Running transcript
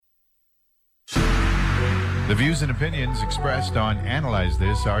The views and opinions expressed on Analyze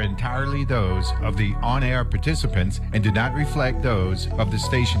This are entirely those of the on-air participants and do not reflect those of the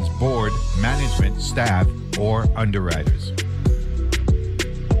station's board, management, staff, or underwriters.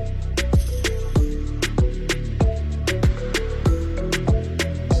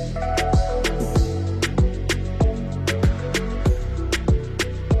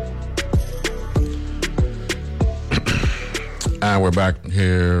 And we're back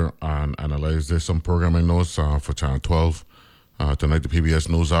here on Analyze This, some programming notes for Channel 12. Tonight, the PBS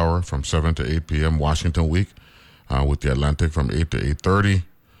News Hour from 7 to 8 p.m. Washington week with the Atlantic from 8 to 8:30.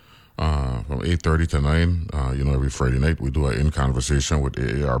 From 8:30 to 9, every Friday night we do an In Conversation with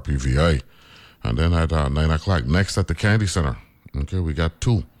AARPVI. And then at 9 o'clock, next at the Kennedy Center. Okay, we got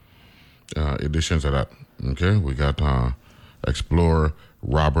two editions of that. Okay, we got Explore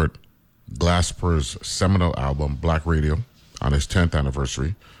Robert Glasper's seminal album, Black Radio, on his 10th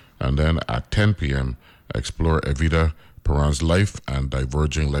anniversary. And then at 10 p.m., explore Evita Peron's life and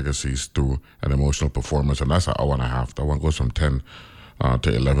diverging legacies through an emotional performance. And that's an hour and a half. That one goes from 10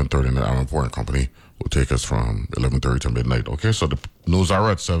 to 11:30. And the Allen Important Company will take us from 11:30 to midnight. Okay, so the news hour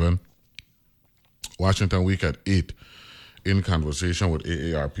at 7. Washington Week at 8. In Conversation with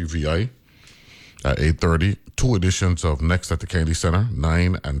AARPVI at 8:30. Two editions of Next at the Kennedy Center,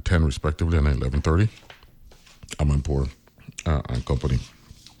 9 and 10 respectively, and 11:30. I'm in Poor and Company.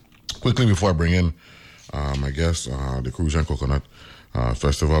 Quickly before I bring in my guest, the Crucian Coconut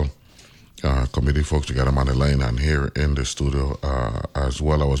Festival committee folks, to get them on the line and here in the studio as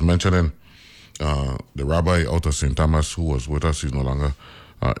well. I was mentioning the rabbi out of St. Thomas who was with us. He's no longer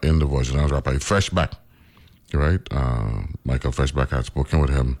in the Virginia, Rabbi Freshback, right? Michael Freshback had spoken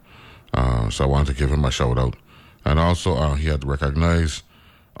with him, so I wanted to give him a shout out. And also he had recognized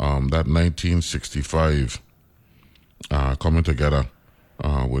that 1965 coming together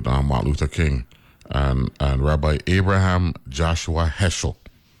with Martin Luther King and Rabbi Abraham Joshua Heschel,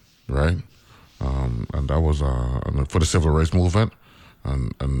 right? And that was for the civil rights movement,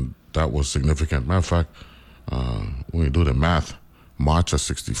 and that was significant. Matter of fact, when you do the math, March of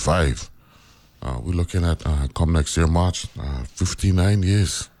 65, we're looking at, come next year, March, 59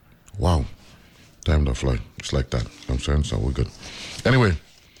 years. Wow. Time to fly. It's like that. You know what I'm saying? So we're good. Anyway,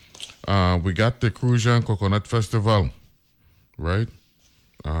 we got the Crucian Coconut Festival, right?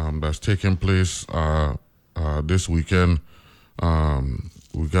 That's taking place this weekend.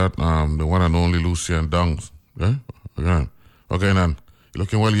 We got the one and only Lucien Downes. Okay? Okay, then. You're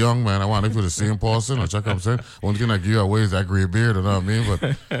looking well young, man. I want to be the same person. Or check what I'm saying. One thing I give you away is that gray beard, you know what I mean? But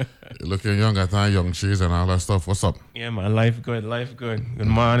you're looking young, got time, young cheese and all that stuff. What's up? Yeah, man. Life good. Good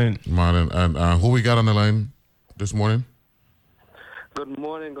morning. Morning. And who we got on the line this morning? Good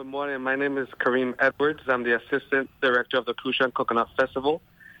morning. My name is Kareem Edwards. I'm the Assistant Director of the Crucian Coconut Festival.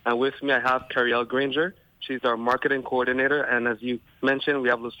 And with me, I have Kariel Granger. She's our Marketing Coordinator. And as you mentioned, we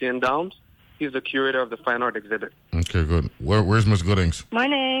have Lucien Downes. He's the Curator of the Fine Art Exhibit. Okay, good. Where's Miss Goodings?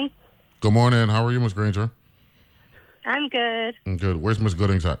 Morning. Good morning. How are you, Miss Granger? I'm good. Good. Where's Miss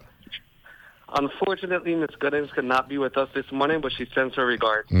Goodings at? Unfortunately, Miss Goodings could not be with us this morning, but she sends her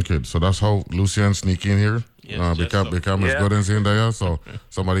regards. Okay, so that's how Lucien sneak in here? Yes, become Miss Goodings in there, so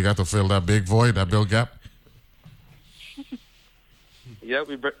somebody got to fill that big void, that big gap? Yeah,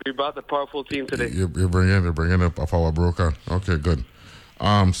 we brought the powerful team today. You're bringing a power broker. Okay, good.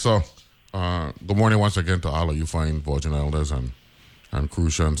 Good morning once again to all of you fine Virgin Islanders and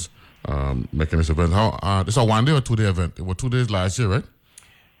Crucians making this event. This is a 1 day or 2 day event? It was 2 days last year, right?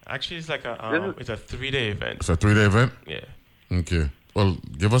 Actually, it's like it's a 3-day event. It's a 3-day event? Yeah. Okay. Well,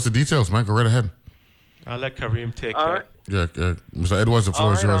 give us the details, man. Go right ahead. I'll let Kareem take All that. right. Yeah, Mr. Edwards, the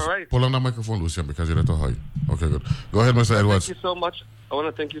floor is yours. All right. Pull on that microphone, Lucien, because you're too high. Okay, good. Go ahead, Mr. Edwards. Thank you so much. I want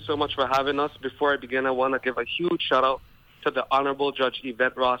to thank you so much for having us. Before I begin, I want to give a huge shout-out to the Honorable Judge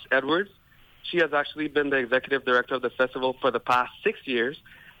Yvette Ross Edwards. She has actually been the Executive Director of the festival for the past 6 years.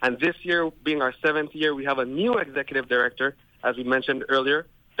 And this year, being our 7th year, we have a new Executive Director, as we mentioned earlier,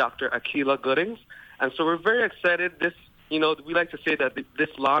 Dr. Akila Goodings. And so we're very excited. We like to say that this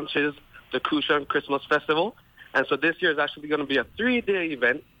launches the Crucian Christmas Festival. And so this year is actually going to be a 3-day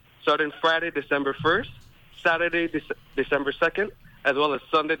event, starting Friday, December 1st, Saturday, December 2nd, as well as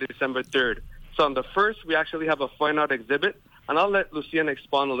Sunday, December 3rd. So on the 1st, we actually have a fine art exhibit, and I'll let Lucien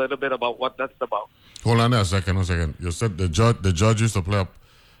expound a little bit about what that's about. Hold on there a second, 1 second. You said the judge used to play up.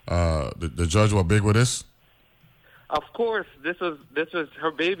 The judge was big with this? Of course, this was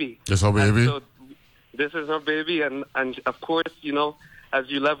her baby. This her baby? So this is her baby, and of course, as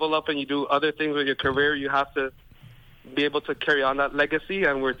you level up and you do other things with your career, you have to be able to carry on that legacy,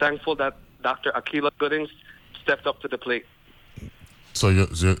 and we're thankful that Dr. Akila Goodings stepped up to the plate. So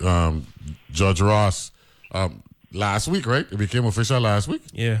Judge Ross last week, right? It became official last week.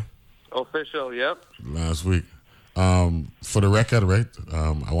 Yeah. Official, yep. Last week. For the record, right?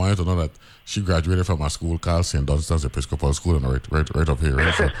 I wanted to know that she graduated from a school called St. Dunstan's Episcopal School, and right up here,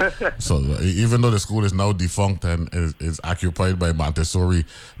 right? So even though the school is now defunct and is occupied by Montessori,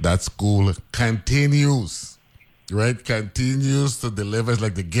 that school continues. Right, continues to deliver. It's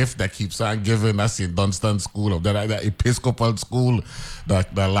like the gift that keeps on giving. That's St. Dunstan's School of that Episcopal school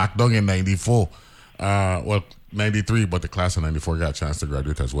that locked down in '94. 93, but the class of 94 got a chance to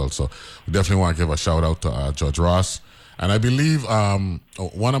graduate as well. So we definitely want to give a shout out to Judge Ross. And I believe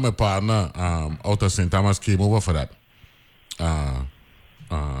one of my partner out of St. Thomas came over for that.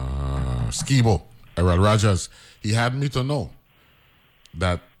 Skibo, Errol Rogers. He had me to know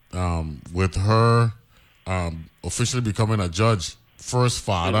that with her officially becoming a judge, first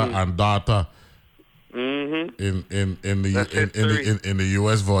father and daughter in the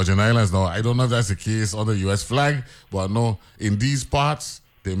U.S. Virgin Islands. Now, I don't know if that's the case on the U.S. flag, but no, in these parts,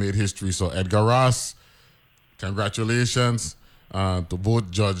 they made history. So Edgar Ross, congratulations to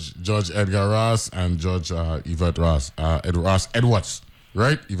both Judge Edgar Ross and Judge Yvette Ross, Edwards,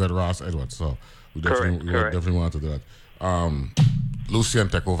 right? Yvette Ross Edwards. So we definitely want to do that. Lucien,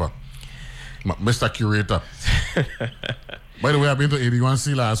 take over. Mr. Curator. By the way, I've been to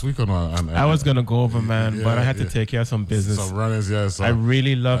 81C last week. I was going to go over, man, but I had to take care of some business. Some runners, yeah. So, I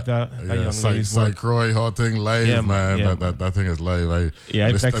really love that young lady's work. Croy, whole thing live, man. Yeah, that thing is live.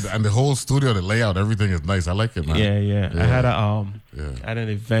 And the whole studio, the layout, everything is nice. I like it, man. Yeah. I had I had an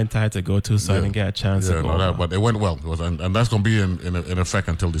event I had to go to, so I didn't get a chance to go over. But it went well. And that's going to be in effect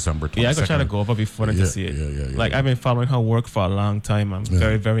until December 22nd. Yeah, I'm going to try to go over before then to see it. I've been following her work for a long time. I'm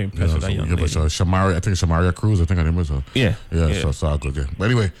very, very impressed with that young lady. So Shamaria Cruz, I think her name is. Yeah. So it's all good, yeah. But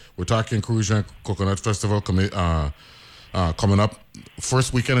anyway, we're talking Crucian Coconut Festival coming up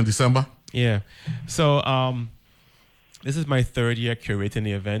first weekend in December. Yeah. So this is my third year curating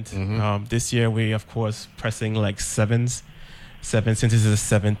the event. This year we, of course, pressing like seven since this is the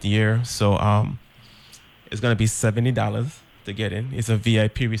seventh year. So it's going to be $70 to get in. It's a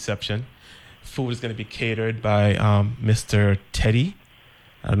VIP reception. Food is going to be catered by Mr. Teddy.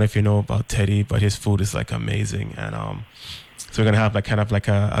 I don't know if you know about Teddy, but his food is like amazing. And so we're going to have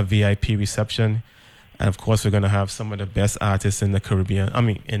a VIP reception. And of course, we're going to have some of the best artists in the Caribbean,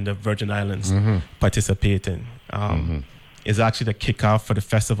 in the Virgin Islands participating. It's actually the kickoff for the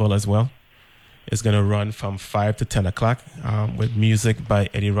festival as well. It's going to run from 5 to 10 o'clock with music by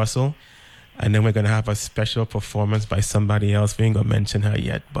Eddie Russell. And then we're going to have a special performance by somebody else. We ain't going to mention her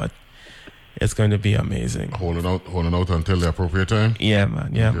yet, but it's going to be amazing. Holding out until the appropriate time? Yeah,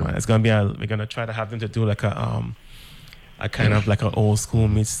 man. Man. It's going to be we're going to try to have them to do like a kind of like an old school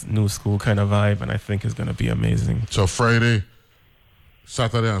meets new school kind of vibe, and I think it's going to be amazing. So Friday,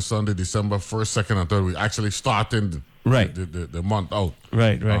 Saturday, and Sunday, December 1st, 2nd, and 3rd, we actually starting the month out.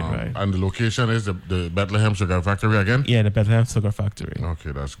 Right. And the location is the Bethlehem Sugar Factory again? Yeah, the Bethlehem Sugar Factory.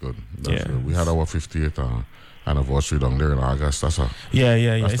 Okay, that's good. Good. We had our 58th anniversary down there in August. That's an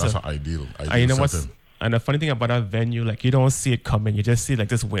ideal you know setting. And the funny thing about that venue, like you don't see it coming, you just see like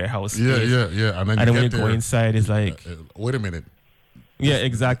this warehouse space. Yeah. And then when you go inside, it's like, wait a minute. Yeah,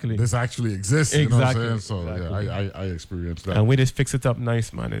 exactly. This actually exists. Exactly. You know what I'm saying? So exactly. I experienced that. And we just fix it up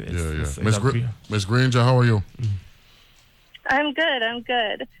nice, man. Miss Granger, how are you? I'm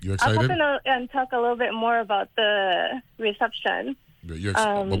good. You excited? I'll come and talk a little bit more about the reception. We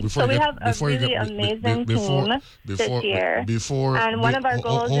have a really amazing team this year. And one of our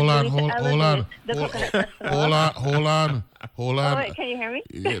goals is really to elevate the Coconut Festival. Hold on. Oh, wait, can you hear me?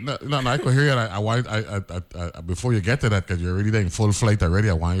 No, I can hear you. I before you get to that, because you're already in full flight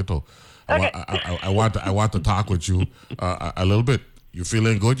already, I want you to. Okay. I want to talk with you a little bit. You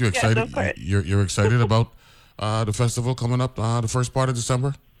feeling good? You excited? Yes, of course. You're excited about the festival coming up the first part of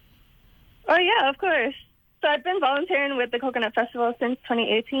December? Oh yeah, of course. So I've been volunteering with the Coconut Festival since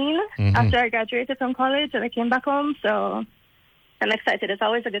 2018 after I graduated from college and I came back home. So I'm excited. It's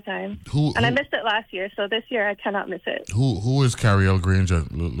always a good time. I missed it last year, so this year I cannot miss it. Who is Kariel Granger?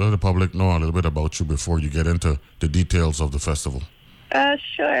 Let the public know a little bit about you before you get into the details of the festival.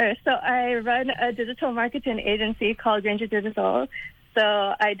 Sure. So I run a digital marketing agency called Granger Digital.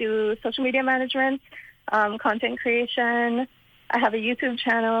 So I do social media management, content creation. I have a YouTube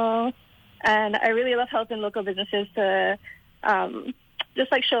channel. And I really love helping local businesses to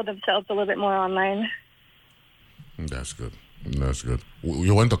just like show themselves a little bit more online. That's good.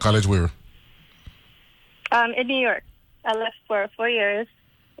 You went to college where? In New York. I left for 4 years,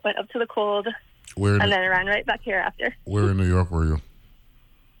 went up to the cold, and then ran right back here after. Where in New York were you?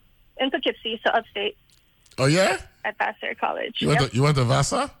 In Poughkeepsie, so upstate. Oh, yeah? At Vassar College. You went to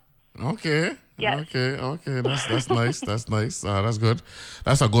Vassar? Okay. Yes. Okay. That's nice. That's nice. That's good.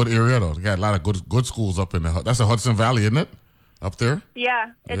 That's a good area though. They got a lot of good schools up in that's the Hudson Valley, isn't it? Up there.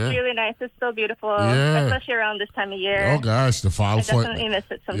 Yeah, it's really nice. It's so beautiful, Yeah. especially around this time of year. Oh gosh, the fall I definitely miss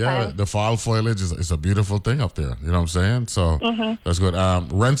it sometimes. Yeah, the fall foliage is a beautiful thing up there. You know what I'm saying? So that's good.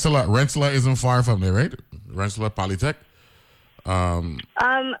 Rensselaer isn't far from there, right? Rensselaer Polytech.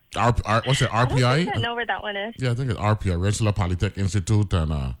 What's it? RPI? I don't know where that one is. Yeah, I think it's RPI, Rensselaer Polytech Institute,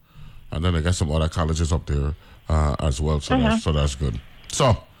 and then they got some other colleges up there as well. So that's good.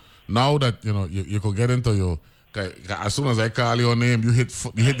 So now that you could get into your. As soon as I call your name, you hit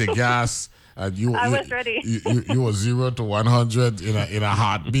the gas, and I was ready. you were 0 to 100 in a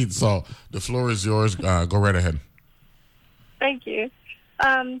heartbeat. So the floor is yours. Go right ahead. Thank you. So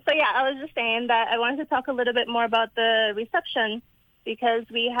yeah, I was just saying that I wanted to talk a little bit more about the reception because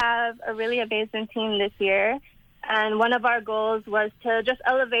we have a really amazing team this year, and one of our goals was to just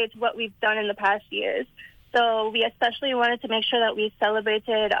elevate what we've done in the past years. So we especially wanted to make sure that we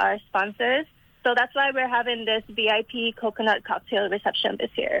celebrated our sponsors. So that's why we're having this VIP coconut cocktail reception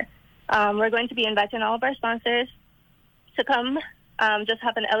this year. We're going to be inviting all of our sponsors to come just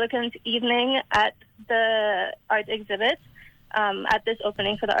have an elegant evening at the art exhibit, at this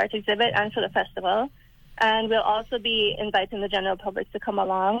opening for the art exhibit and for the festival. And we'll also be inviting the general public to come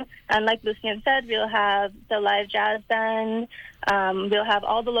along. And like Lucien said, we'll have the live jazz band. We'll have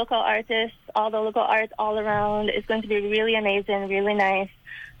all the local artists, all the local art all around. It's going to be really amazing, really nice.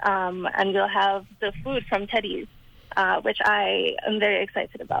 And we'll have the food from Teddy's, which I am very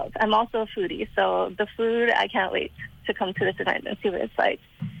excited about. I'm also a foodie, so the food, I can't wait to come to this event and see what it's like.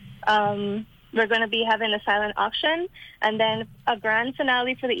 We're going to be having a silent auction, and then a grand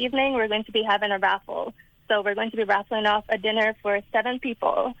finale for the evening, we're going to be having a raffle. So we're going to be raffling off a dinner for 7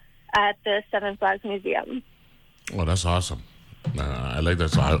 people at the Seven Flags Museum. Oh, that's awesome. I like that.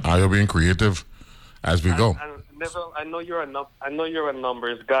 So are you being creative as we go? Neville, I know you're a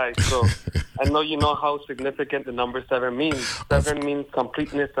numbers guy, so I know you know how significant the number 7 means. 7 means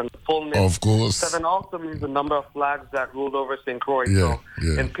completeness and fullness. Of course. 7 also means the number of flags that ruled over St. Croix. Yeah.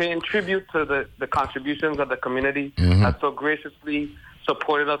 In paying tribute to the contributions of the community that so graciously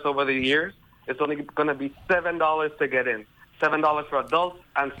supported us over the years, it's only going to be $7 to get in. $7 for adults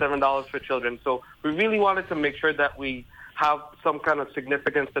and $7 for children. So we really wanted to make sure that we have some kind of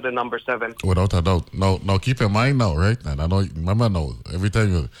significance to the number 7. Without a doubt. Now keep in mind now, right? And I know, remember now, every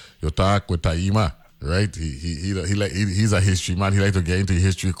time you talk with Taima, right? He's a history man. He like to get into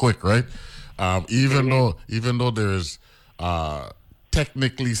history quick, right? Even though there's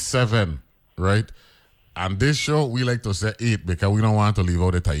technically 7, right? On this show, we like to say 8 because we don't want to leave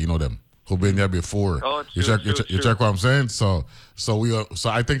out the Taino them who been there before. Oh, you check what I'm saying? So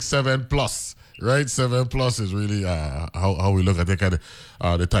I think 7 plus. Right, 7 plus is really how we look at it.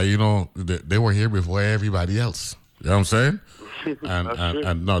 The Taino, they were here before everybody else. You know what I'm saying?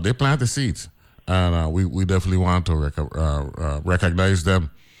 And no, they plant the seeds, and we definitely want to recognize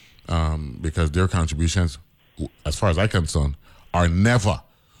them because their contributions, as far as I'm concerned, are never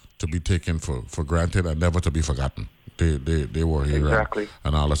to be taken for granted and never to be forgotten. They were here exactly.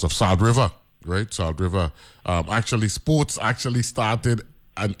 and all that stuff. Salt River, right? Salt River. Actually, sports actually started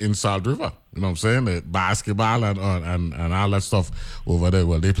in Salt River. You know what I'm saying? The basketball and all that stuff over there.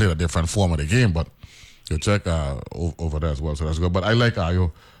 Well, they played a different form of the game, but you check over there as well. So that's good. But I like how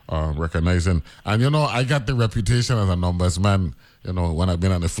you recognizing. And, I got the reputation as a numbers man, when I've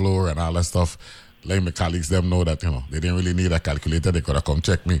been on the floor and all that stuff. Like my colleagues, them know that, they didn't really need a calculator. They could have come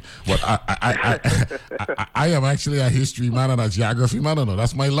check me. But I am actually a history man and a geography man.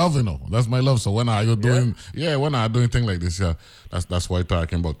 That's my love, That's my love. So when are you doing, when are you doing things like this, that's what I'm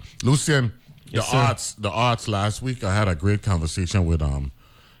talking about. Lucien, the arts last week, I had a great conversation with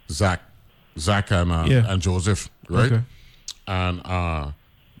Zach and Joseph, right? Okay. And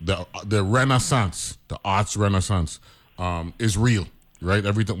the renaissance, the arts renaissance is real. Right,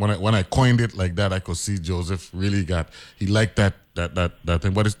 everything when I coined it like that, I could see Joseph really he liked that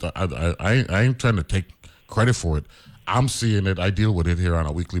thing. But I ain't trying to take credit for it. I'm seeing it. I deal with it here on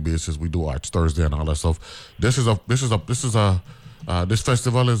a weekly basis. We do Arts Thursday and all that stuff. This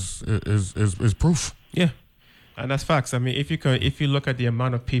festival is proof. Yeah, and that's facts. I mean, if you look at the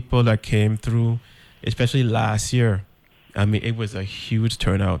amount of people that came through, especially last year, I mean, it was a huge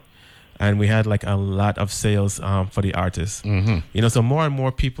turnout. And we had like a lot of sales for the artists. Mm-hmm. So more and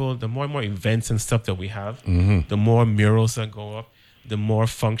more people, the more and more events and stuff that we have, the more murals that go up, the more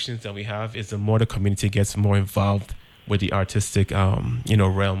functions that we have, is the more the community gets more involved with the artistic, realm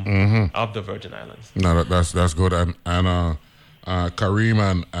of the Virgin Islands. No, that's good. And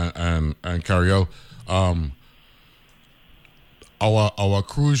Kareem and Kariel, our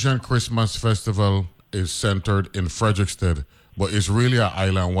Crucian Christmas Festival is centered in Frederiksted, but it's really an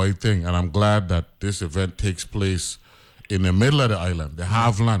island-wide thing, and I'm glad that this event takes place in the middle of the island, the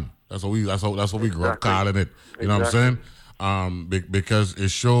Haveland. That's what we grew up calling it. You know what I'm saying? Because it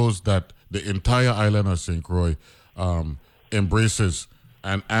shows that the entire island of St. Croix embraces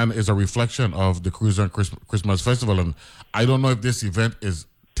and is a reflection of the Crucian Christmas Festival. And I don't know if this event is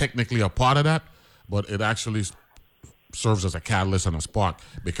technically a part of that, but it actually serves as a catalyst and a spark,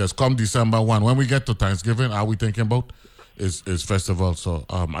 because come December 1, when we get to Thanksgiving, all we thinking about is festival. So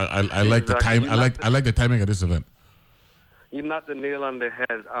I like the time. I like the timing of this event. You knocked the nail on the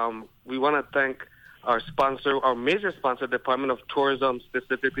head. We want to thank our sponsor, our major sponsor, Department of Tourism,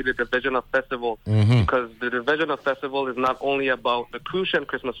 specifically the Division of Festival, because the Division of Festival is not only about the Crucian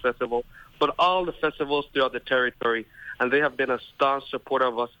Christmas Festival, but all the festivals throughout the territory. And they have been a staunch supporter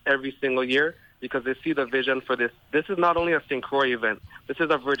of us every single year, because they see the vision for this. This is not only a St. Croix event. This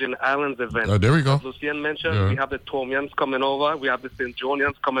is a Virgin Islands event. There we go. As Lucien mentioned, we have the Tomians coming over. We have the St.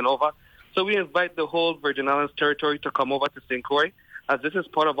 Jonians coming over. So we invite the whole Virgin Islands territory to come over to St. Croix, as this is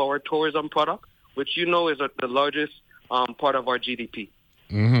part of our tourism product, which is the largest part of our GDP.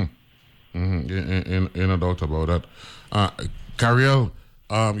 In a doubt about that. Kariel,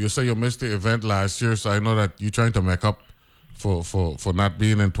 you say you missed the event last year, so I know that you're trying to make up for not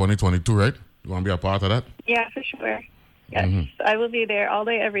being in 2022, right? You want to be a part of that? Yeah, for sure. Yes, I will be there all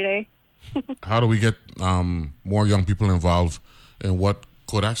day, every day. How do we get more young people involved in what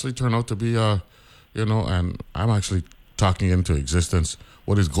could actually turn out to be, and I'm actually talking into existence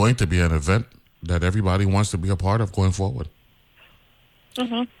what is going to be an event that everybody wants to be a part of going forward?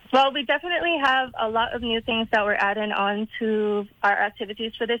 Well, we definitely have a lot of new things that we're adding on to our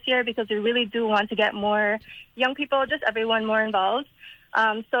activities for this year, because we really do want to get more young people, just everyone, more involved.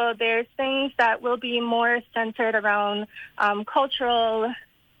 So there's things that will be more centered around cultural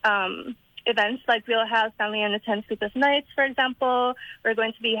events, like we'll have Family and the 10 Sleepless Nights, for example. We're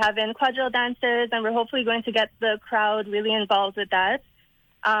going to be having quadrille dances, and we're hopefully going to get the crowd really involved with that.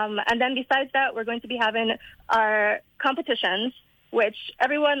 And then besides that, we're going to be having our competitions, which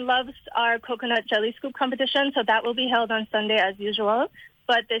everyone loves our coconut jelly scoop competition, so that will be held on Sunday as usual.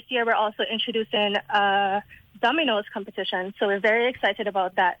 But this year we're also introducing a Dominoes competition, so we're very excited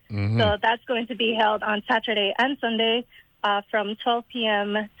about that. So that's going to be held on Saturday and Sunday from 12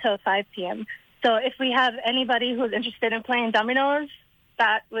 p.m. to 5 p.m. So if we have anybody who's interested in playing dominoes,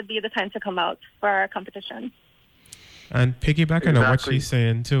 that would be the time to come out for our competition. And piggybacking on what she's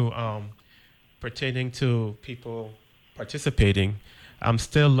saying too, pertaining to people participating, I'm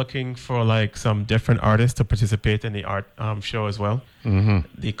still looking for like some different artists to participate in the art show as well.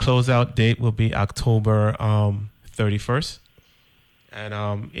 The closeout date will be October 31st.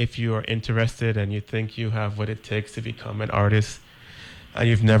 And if you are interested and you think you have what it takes to become an artist and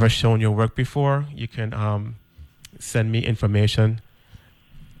you've never shown your work before, you can send me information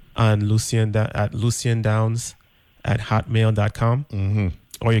on Lucien Downes at hotmail.com.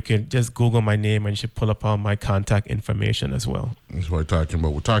 Or you can just Google my name and you should pull up all my contact information as well. That's what we're talking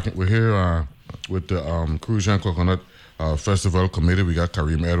about. We're here with the Crucian Coconut Festival Committee. We got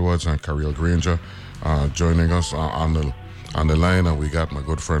Kareem Edwards and Kariel Granger joining us on the line, and we got my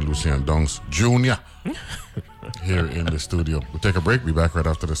good friend Lucien Downes Jr. here in the studio. We'll take a break. Be back right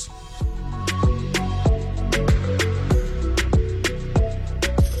after this.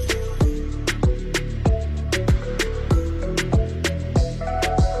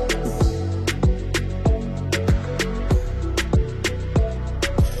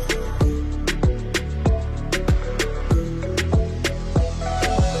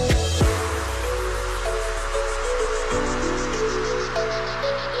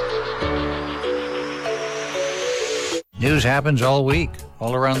 News happens all week,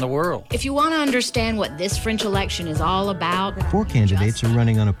 all around the world. If you want to understand what this French election is all about... 4 candidates are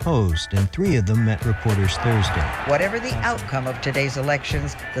running unopposed, and 3 of them met reporters Thursday. Whatever the outcome of today's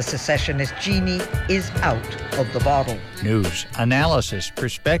elections, the secessionist genie is out of the bottle. News, analysis,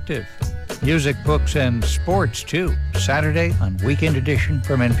 perspective, music, books, and sports, too. Saturday on Weekend Edition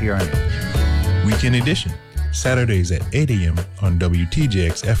from NPR News. Weekend Edition, Saturdays at 8 a.m. on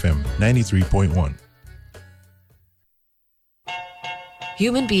WTJX FM 93.1.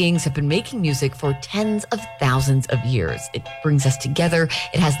 Human beings have been making music for tens of thousands of years. It brings us together.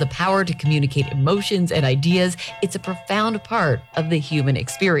 It has the power to communicate emotions and ideas. It's a profound part of the human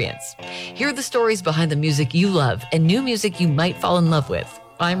experience. Hear the stories behind the music you love and new music you might fall in love with.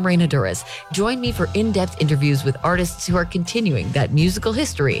 I'm Raina Duras. Join me for in-depth interviews with artists who are continuing that musical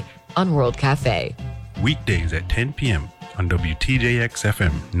history on World Cafe. Weekdays at 10 p.m. on WTJX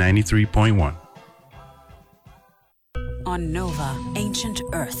FM 93.1. on Nova, Ancient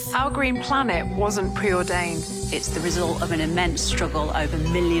Earth. Our green planet wasn't preordained. It's the result of an immense struggle over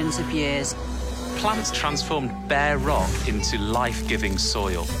millions of years. Plants transformed bare rock into life-giving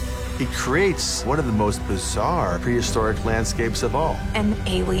soil. He creates one of the most bizarre prehistoric landscapes of all. An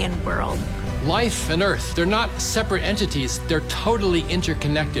alien world. Life and Earth, they're not separate entities. They're totally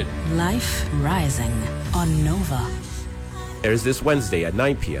interconnected. Life Rising on Nova. Airs this Wednesday at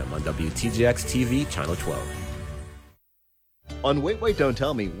 9 p.m. on WTJX TV, Channel 12. On Wait, Wait, Don't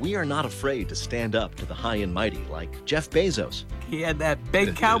Tell Me, we are not afraid to stand up to the high and mighty like Jeff Bezos. He had that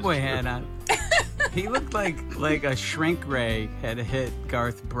big cowboy hat on. He looked like a shrink ray had hit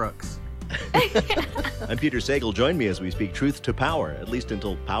Garth Brooks. I'm Peter Sagal. Join me as we speak truth to power, at least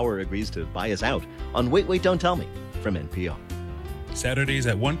until power agrees to buy us out, on Wait, Wait, Don't Tell Me from NPR. Saturdays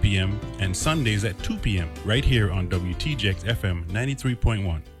at 1 p.m. and Sundays at 2 p.m. right here on WTJX FM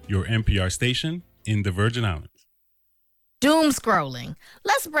 93.1, your NPR station in the Virgin Islands. Doom scrolling.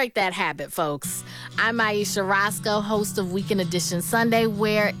 Let's break that habit, folks. I'm Aisha Roscoe, host of Weekend Edition Sunday,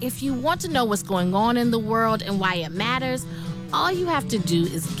 where if you want to know what's going on in the world and why it matters, all you have to do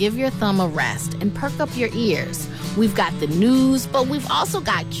is give your thumb a rest and perk up your ears. We've got the news, but we've also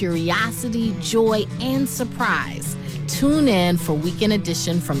got curiosity, joy, and surprise. Tune in for Weekend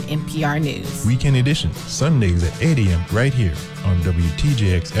Edition from NPR News. Weekend Edition, Sundays at 8 a.m. right here on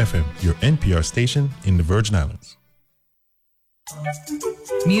WTJX FM, your NPR station in the Virgin Islands.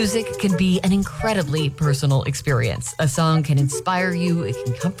 Music can be an incredibly personal experience. A song can inspire you, it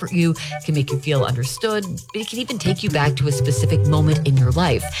can comfort you, it can make you feel understood, it can even take you back to a specific moment in your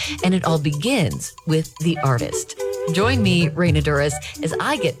life. And it all begins with the artist. Join me, Raina Duras, as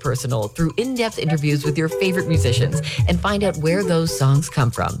I get personal through in-depth interviews with your favorite musicians and find out where those songs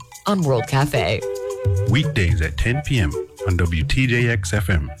come from on World Cafe. Weekdays at 10 p.m. on WTJX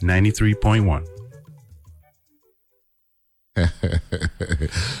FM 93.1.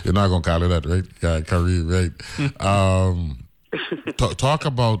 You're not gonna call it that, right, Kariel? Right? Talk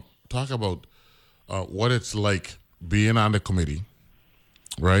about what it's like being on the committee,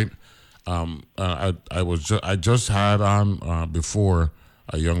 right? I just had on before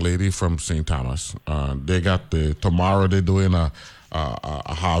a young lady from St. Thomas. They got tomorrow. They're doing a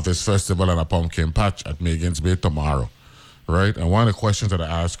harvest festival and a pumpkin patch at Megan's Bay tomorrow, right? And one of the questions that I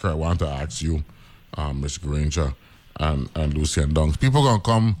asked her, I want to ask you, Ms. Granger and Lucien Downes. People gonna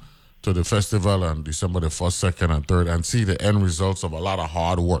come to the festival on December the 1st, 2nd, and 3rd and see the end results of a lot of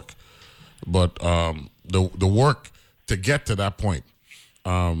hard work. But the work to get to that point,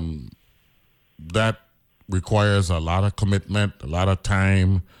 that requires a lot of commitment, a lot of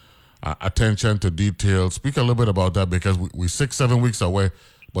time, attention to detail. Speak a little bit about that, because we're 6-7 weeks away,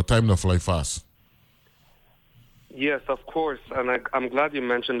 but time to fly fast. Yes, of course, and I'm glad you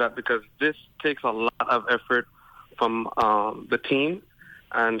mentioned that, because this takes a lot of effort from the team.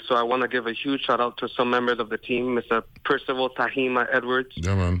 And so I want to give a huge shout out to some members of the team, Mr. Percival Tahima Edwards,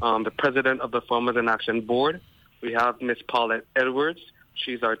 the president of the Farmers in Action Board. We have Miss Paulette Edwards.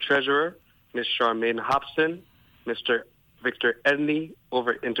 She's our treasurer. Miss Charmaine Hobson, Mr. Victor Edney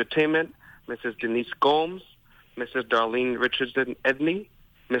over entertainment, Mrs. Denise Gomes, Mrs. Darlene Richardson Edney,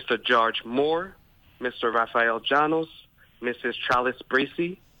 Mr. George Moore, Mr. Raphael Janos, Mrs. Chalice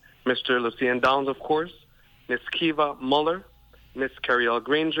Bracey, Mr. Lucien Downes, of course, Ms. Kiva Muller, Ms. Kariel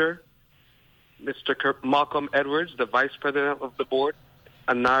Granger, Mr. Malcolm Edwards, the vice president of the board,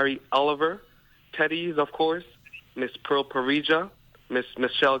 Anari Oliver, Teddy's, of course, Ms. Pearl Parija, Ms.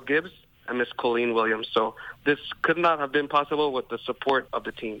 Michelle Gibbs, and Ms. Colleen Williams. So this could not have been possible with the support of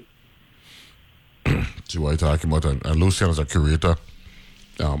the team. See what I'm talking about. And Lucien is a curator.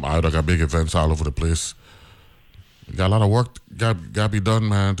 I got big events all over the place. Got a lot of work got to be done,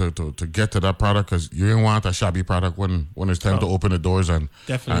 man, to get to that product, because you didn't want a shabby product when it's time to open the doors and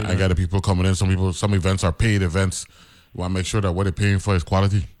got the people coming in. Some events are paid events. You want to make sure that what they're paying for is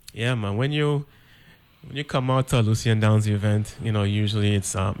quality. Yeah, man. When you come out to a Lucien Downes event, usually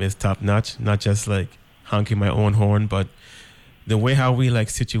it's top notch. Not just like honking my own horn, but the way how we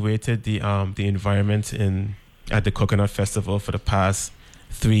situated the environment at the Coconut Festival for the past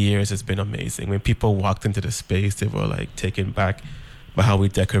 3 years has been amazing. When people walked into the space, they were taken back by how we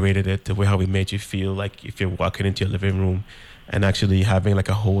decorated it, the way how we made you feel like if you're walking into your living room and actually having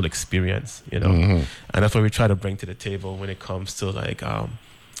a whole experience, And that's what we try to bring to the table when it comes to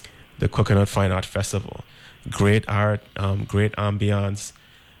the Coconut Fine Art Festival. Great art, great ambiance,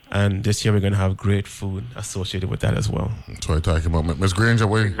 and this year we're going to have great food associated with that as well. That's what I'm talking about. Ms. Granger,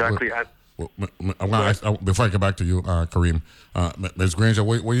 Exactly. I'm going to ask, before I get back to you, Kareem, Ms. Granger,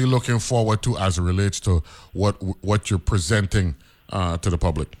 what are you looking forward to as it relates to what you're presenting to the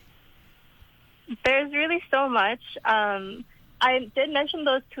public? There's really so much. I did mention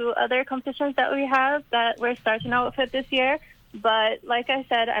those 2 other competitions that we have that we're starting out with this year. But like I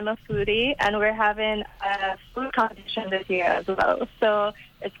said, I'm a foodie, and we're having a food competition this year as well. So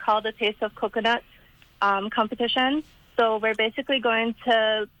it's called the Taste of Coconut competition. So we're basically going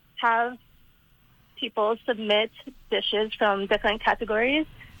to have people submit dishes from different categories,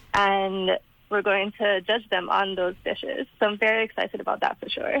 and we're going to judge them on those dishes. So I'm very excited about that for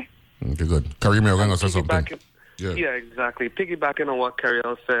sure. Okay, good. Kareem, you're going to say something. Yeah, exactly. Piggybacking on what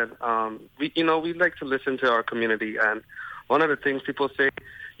Kariel said, we like to listen to our community, and one of the things people say,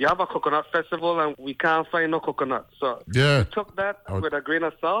 you have a coconut festival and we can't find no coconut. So we took that with a grain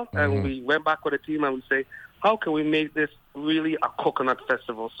of salt, and we went back with a team and we say, how can we make this really a coconut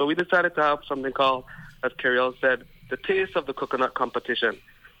festival? So we decided to have something called, as Kariel said, the Taste of the Coconut competition.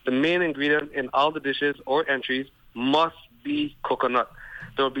 The main ingredient in all the dishes or entries must be coconut.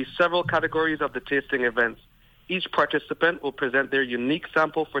 There will be several categories of the tasting events. Each participant will present their unique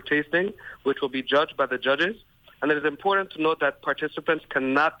sample for tasting, which will be judged by the judges. And it is important to note that participants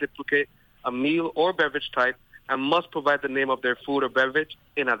cannot duplicate a meal or beverage type and must provide the name of their food or beverage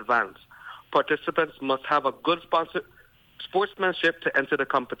in advance. Participants must have a good sportsmanship to enter the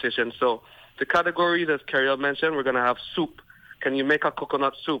competition. So the categories, as Kariel mentioned, we're going to have soup. Can you make a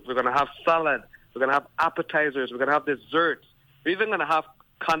coconut soup? We're going to have salad. We're going to have appetizers. We're going to have desserts. We're even going to have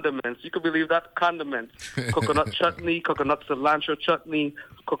condiments. You could believe that? Condiments. Coconut chutney, coconut cilantro chutney,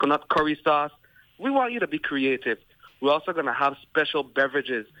 coconut curry sauce. We want you to be creative. We're also going to have special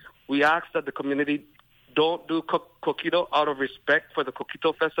beverages. We ask that the community don't do coquito out of respect for the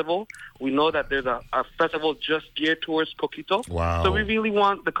Coquito Festival. We know that there's a festival just geared towards coquito. Wow. So we really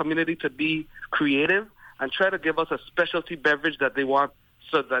want the community to be creative and try to give us a specialty beverage that they want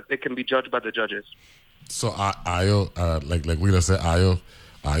so that they can be judged by the judges. So, like we just said,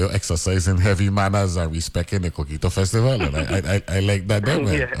 are you exercising heavy manners and respecting the Coquito Festival? And I like that, man.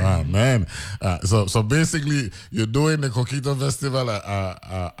 Yeah. Oh, man. So basically, you're doing the Coquito Festival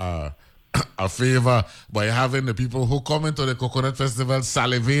a favor by having the people who come into the Coconut Festival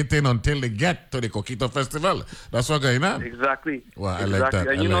salivating until they get to the Coquito Festival. That's what's going on. Exactly. Well, I exactly. like that.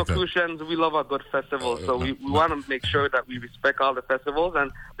 And like Crucians, we love a good festival. So we want to make sure that we respect all the festivals,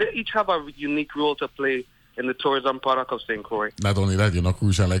 and they each have a unique role to play in the tourism product of St. Croix. Not only that,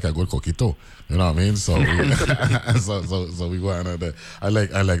 Crucian like a good coquito. You know what I mean? So so we go on there. I like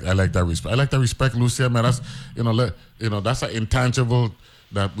that respect. I like that respect, Lucien, man. That's that's an intangible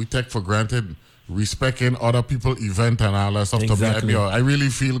that we take for granted. Respecting other people's event and all that stuff. Exactly. To me, I really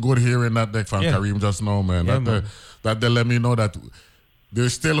feel good hearing that from Kareem just now, man. Yeah, that they let me know that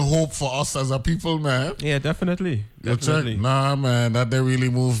there's still hope for us as a people, man. Yeah, definitely. You check? Nah, man, that they really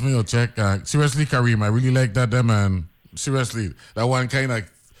moves me. You check? Seriously, Kareem, I really like that, man. Seriously, that one kind of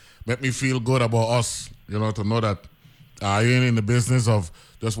make me feel good about us. To know that you ain't in the business of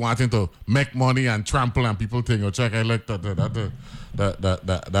just wanting to make money and trample and people think, check. I like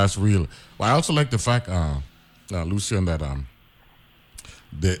that's real. But I also like the fact, Lucien, that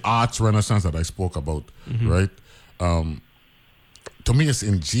the arts renaissance that I spoke about, right? To me, it's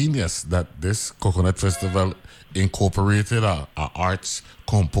ingenious that this Coconut Festival incorporated a arts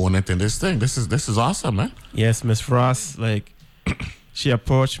component in this thing. This is awesome, man. Yes, Miss Ross, she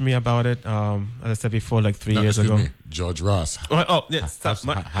approached me about it, as I said before, 3 years ago. George Ross. Oh, yes.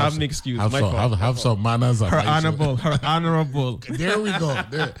 Have me excuse. Have some manners. Her honorable. There we go.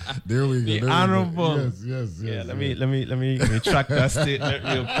 There we go. The honorable. Yes. Yeah, let me track that statement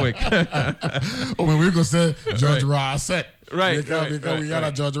real quick. We're going to say George Ross said. Right. Because we got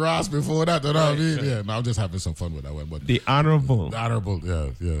a Judge Ross before that, you know what I mean? Yeah, no, I'm just having some fun with that one. But the honorable,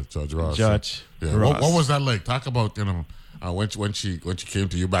 Judge Ross. Judge Ross. Ross. What was that like? Talk about, when she came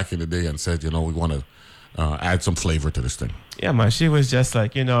to you back in the day and said, we want to add some flavor to this thing. Yeah, man, she was just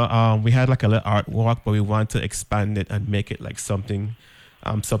like, we had a little art walk, but we want to expand it and make it something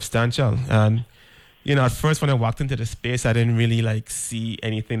substantial. And, at first when I walked into the space, I didn't really see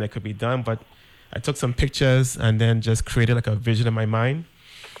anything that could be done, but I took some pictures and then just created a vision in my mind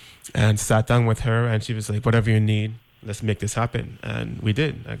and sat down with her, and she was like, whatever you need, let's make this happen. And we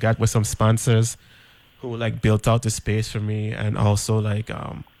did. I got with some sponsors who built out the space for me, and also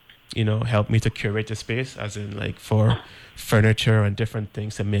helped me to curate the space, as in for furniture and different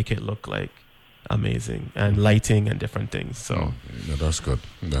things to make it look amazing, and lighting and different things. So that's good.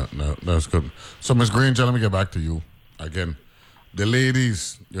 That's good. So Ms. Granger, let me get back to you again. The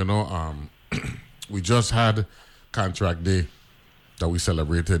ladies, we just had contract day that we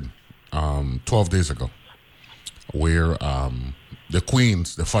celebrated 12 days ago, where the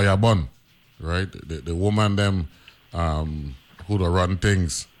queens, the fire bun, right? The woman them who run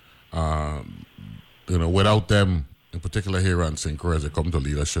things, without them, in particular here on St. Croix, as it comes to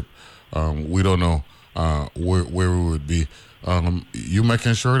leadership, we don't know where we would be. You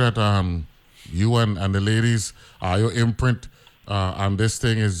making sure that you and the ladies, your imprint on this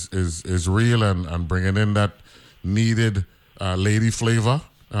thing is real and bringing in that needed lady flavor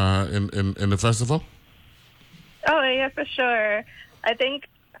in the festival? Oh yeah, for sure. I think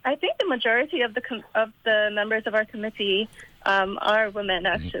the majority of the members of our committee are women,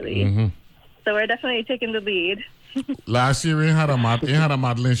 actually. Mm-hmm. So we're definitely taking the lead. Last year, we had a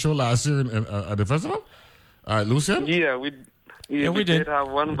modeling show last year at the festival. Lucien? Yeah, we did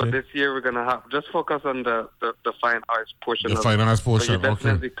have one, but this year we're gonna have just focus on the fine arts portion. The fine arts portion. So you're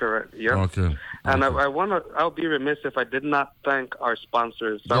definitely correct. Yeah. Okay. And I'll be remiss if I did not thank our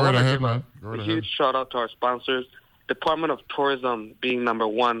sponsors. So I want to give a huge shout out to our sponsors. Department of Tourism being number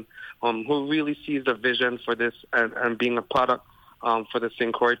one, who really sees the vision for this and being a product for the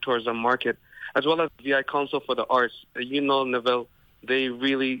St. Croix tourism market, as well as VI Council for the Arts. Neville, they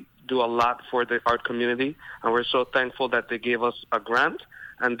really do a lot for the art community, and we're so thankful that they gave us a grant,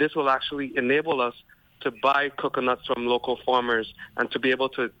 and this will actually enable us to buy coconuts from local farmers and to be able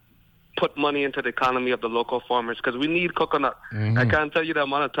to put money into the economy of the local farmers, because we need coconut. Mm-hmm. I can't tell you the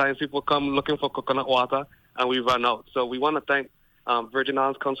amount of times people come looking for coconut water and we run out. So we want to thank Virgin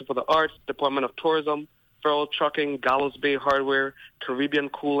Islands Council for the Arts, Department of Tourism, Feral Trucking, Gallows Bay Hardware, Caribbean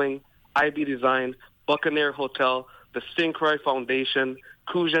Cooling, IB Design, Buccaneer Hotel, the St. Croix Foundation,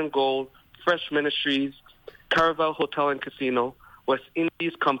 Crucian Gold, Fresh Ministries, Caravel Hotel and Casino, West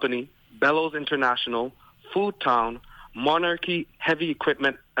Indies Company, Bellows International, Food Town, Monarchy Heavy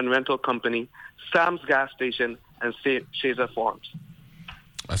Equipment and Rental Company, Sam's Gas Station, and Shazer Farms.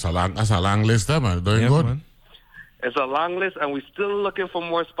 That's a long list, man. Doing good. Man. It's a long list, and we're still looking for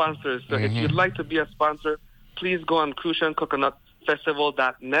more sponsors. So if you'd like to be a sponsor, please go on Crucian Coconut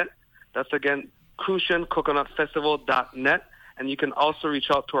Festival.net. That's again CrucianCoconutFestival.net, and you can also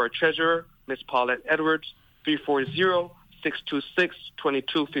reach out to our treasurer, Miss Paulette Edwards,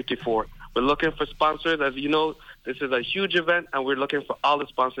 340-626-2254. We're looking for sponsors. As you know, this is a huge event, and we're looking for all the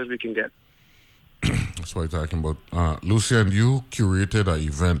sponsors we can get. That's what I'm talking about. Lucien, you curated an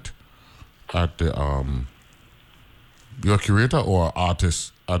event at the you're a curator or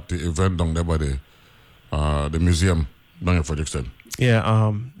artist at the event down there by the museum down in Frederickston.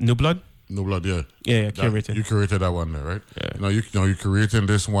 Yeah, New Blood. New Blood, yeah. Yeah, curated. You curated that one there, right? Yeah. Now you're curating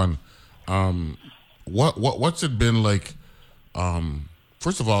this one. What's it been like?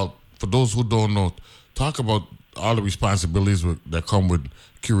 First of all, for those who don't know, talk about all the responsibilities that come with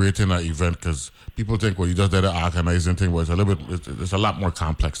curating an event, because people think, well, you just did an organizing thing, but it's a little bit, it's a lot more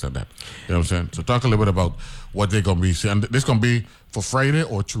complex than that. You know what I'm saying? So talk a little bit about what they're going to be seeing. And this going to be for Friday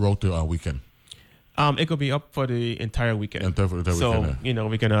or throughout the weekend? It could be up for the entire weekend. Weekend, yeah.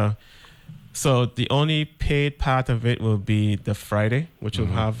 We're going to, so the only paid part of it will be the Friday, which will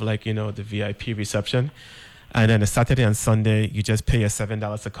have the VIP reception. And then the Saturday and Sunday, you just pay your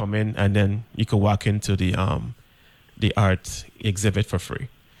 $7 to come in, and then you can walk into the art exhibit for free.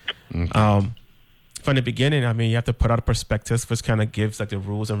 Okay. From the beginning, you have to put out a prospectus, which kind of gives the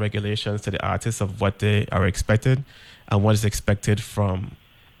rules and regulations to the artists of what they are expected and what is expected from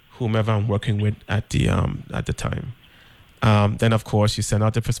whomever I'm working with at the time. Then, of course, you send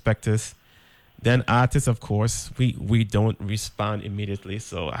out the prospectus. Then artists, of course, we don't respond immediately.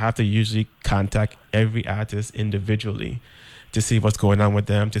 So I have to usually contact every artist individually to see what's going on with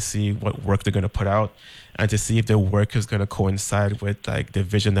them, to see what work they're going to put out, and to see if their work is going to coincide with the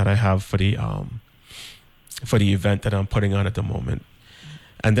vision that I have for the event that I'm putting on at the moment.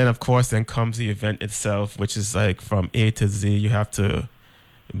 And then, of course, then comes the event itself, which is from A to Z. You have to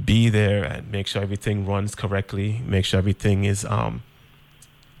be there and make sure everything runs correctly, make sure everything is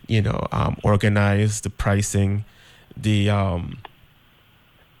organized, the pricing,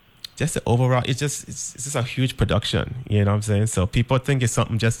 just the overall, it's just a huge production, you know what I'm saying? So people think it's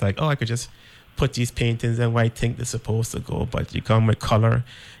something just I could just put these paintings in where I think they're supposed to go, but you come with color,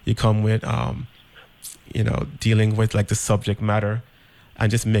 you come with, dealing with the subject matter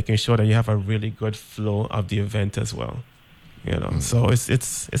and just making sure that you have a really good flow of the event as well, So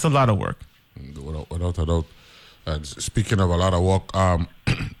it's a lot of work. Without a doubt. Speaking of a lot of work, you're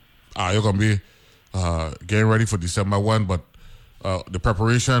going to be getting ready for December 1, but the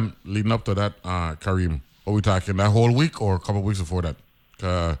preparation leading up to that, Kareem, are we talking that whole week or a couple of weeks before that?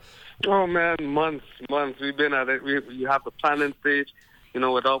 Oh, man, months. We've been at it. You have the planning stage.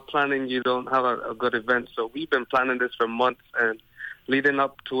 Without planning, you don't have a good event. So we've been planning this for months, and leading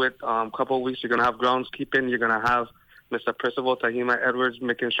up to it, a couple of weeks, you're going to have groundskeeping. You're going to have Mr. Percival Tahima Edwards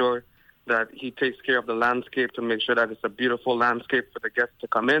making sure that he takes care of the landscape to make sure that it's a beautiful landscape for the guests to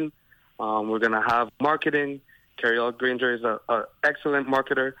come in. We're going to have marketing. Kariel Granger is an excellent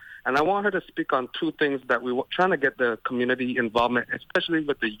marketer. And I want her to speak on two things that we're trying to get the community involvement, especially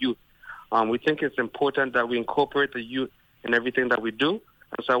with the youth. We think it's important that we incorporate the youth in everything that we do.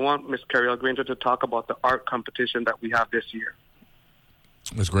 And so I want Ms. Kariel Granger to talk about the art competition that we have this year.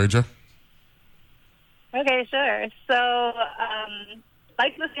 Ms. Granger? Okay, sure. So,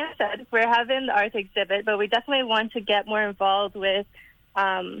 like Lucien said, we're having the art exhibit, but we definitely want to get more involved with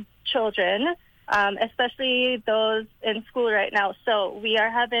children, especially those in school right now. So we are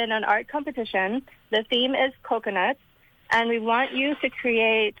having an art competition. The theme is coconuts, and we want you to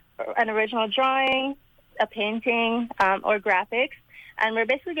create an original drawing, a painting, or graphics. And we're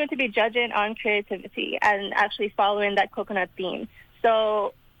basically going to be judging on creativity and actually following that coconut theme.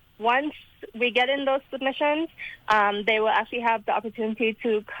 So once we get in those submissions, they will actually have the opportunity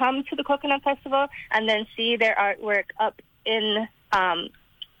to come to the Coconut Festival and then see their artwork up in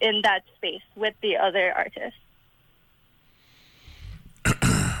that space with the other artists.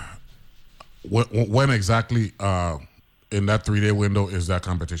 When exactly in that 3-day window is that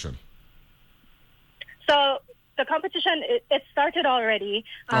competition? So the competition, it started already.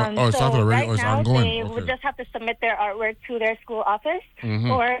 It started already? Right It's now, ongoing? they would just have to submit their artwork to their school office,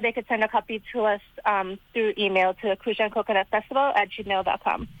 or they could send a copy to us through email to Crucian Coconut Festival at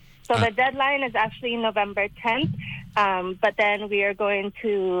gmail.com. So the deadline is actually November 10th, but then we are going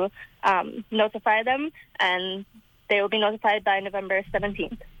to notify them, and they will be notified by November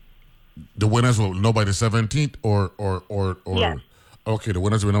 17th. The winners will know by the 17th, or Yes. Okay, the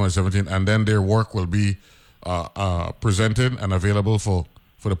winners will know by the 17th, and then their work will be presented and available for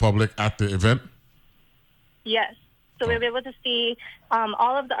the public at the event? Yes. So we'll be able to see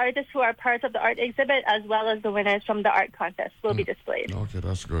all of the artists who are part of the art exhibit, as well as the winners from the art contest will be displayed. Okay,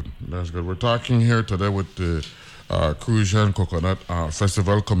 that's good. That's good. We're talking here today with the Crucian Coconut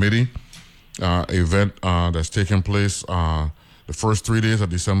Festival Committee event that's taking place the first 3 days of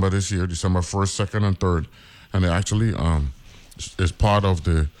December this year, December 1st, 2nd, and 3rd. And it actually is part of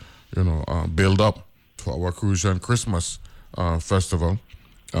the, build-up for our Crucian Christmas Festival,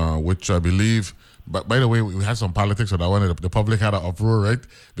 which I believe... But by the way, we had some politics on that one. The public had an uproar, right?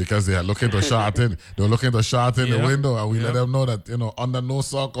 Because they are looking to shorten. They were looking to shorten the window, and we let them know that under no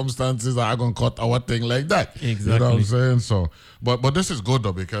circumstances are going to cut our thing like that. Exactly. You know what I'm saying? So, but this is good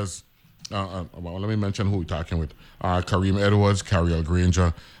though, because let me mention who we're talking with: Kareem Edwards, Kariel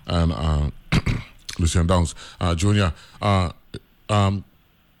Granger, and Lucien Downes Jr.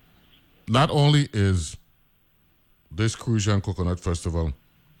 Not only is this Crucian Coconut Festival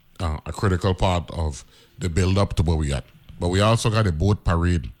a critical part of the build-up to where we at, but we also got a boat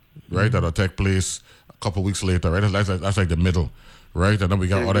parade, right, that'll take place a couple weeks later, right? That's like the middle, right? And then we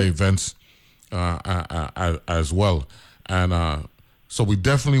got other events as well. And so we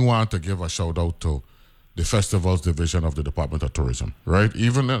definitely want to give a shout-out to the festivals division of the Department of Tourism, right?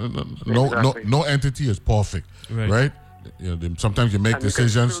 Even no entity is perfect, right? Sometimes you make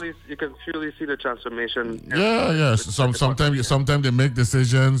decisions. You can truly see the transformation. Yeah. Sometimes they make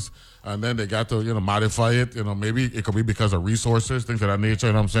decisions and then they got to modify it. Maybe it could be because of resources, things of that nature.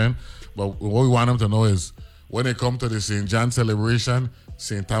 You know what I'm saying? But what we want them to know is when they come to the St. John celebration,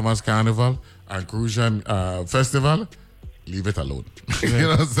 St. Thomas Carnival, and Crucian Festival, leave it alone. You know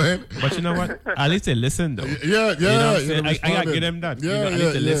what I'm saying? But you know what? At least they listen, though. Yeah. I got to give them that. At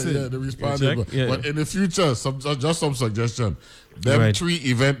least they listen. Yeah, they responded. But in the future, just some suggestion. Them 3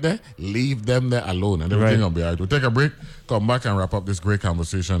 events there, leave them there alone, and everything will be all right. We'll take a break, come back, and wrap up this great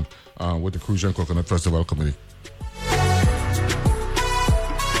conversation with the Crucian Coconut Festival Committee.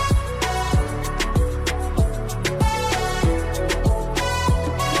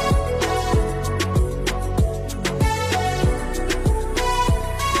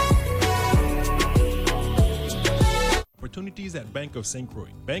 Opportunities at Bank of St. Croix.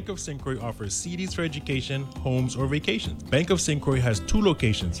 Bank of St. Croix offers CDs for education, homes, or vacations. Bank of St. Croix has 2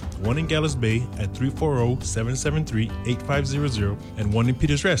 locations, one in Gallows Bay at 340-773-8500 and one in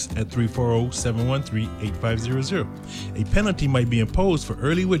Peters Rest at 340-713-8500. A penalty might be imposed for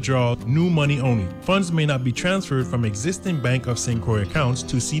early withdrawal, new money only. Funds may not be transferred from existing Bank of St. Croix accounts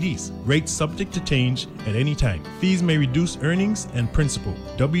to CDs. Rates subject to change at any time. Fees may reduce earnings and principal.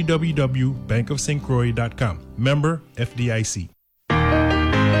 www.bankofstcroix.com. Member FDIC.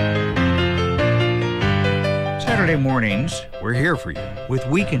 Saturday mornings, we're here for you with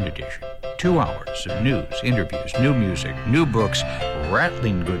Weekend Edition. 2 hours of news, interviews, new music, new books,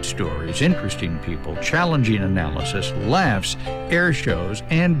 rattling good stories, interesting people, challenging analysis, laughs, air shows,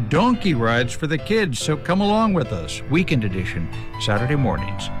 and donkey rides for the kids. So come along with us. Weekend Edition, Saturday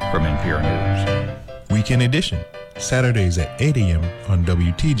mornings from NPR News. Weekend Edition, Saturdays at 8 a.m. on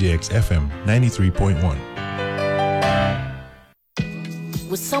WTJX FM 93.1.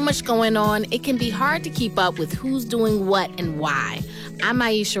 With so much going on, it can be hard to keep up with who's doing what and why. I'm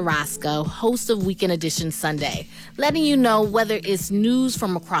Aisha Roscoe, host of Weekend Edition Sunday, letting you know whether it's news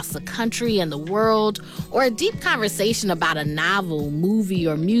from across the country and the world or a deep conversation about a novel, movie,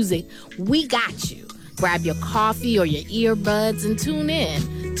 or music, we got you. Grab your coffee or your earbuds and tune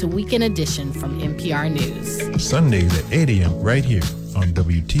in to Weekend Edition from NPR News. Sundays at 8 a.m. right here on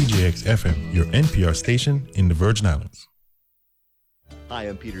WTJX FM, your NPR station in the Virgin Islands. Hi,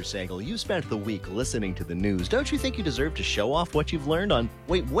 I'm Peter Sagal. You spent the week listening to the news. Don't you think you deserve to show off what you've learned on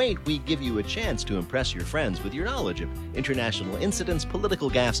Wait, we give you a chance to impress your friends with your knowledge of international incidents, political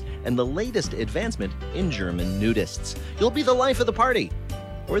gaffes, and the latest advancement in German nudists. You'll be the life of the party.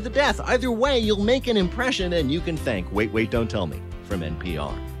 Or the death. Either way, you'll make an impression and you can thank Wait, Don't Tell Me from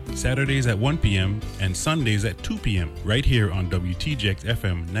NPR. Saturdays at 1 p.m. and Sundays at 2 p.m. right here on WTJX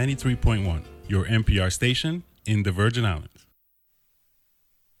FM 93.1, your NPR station in the Virgin Islands.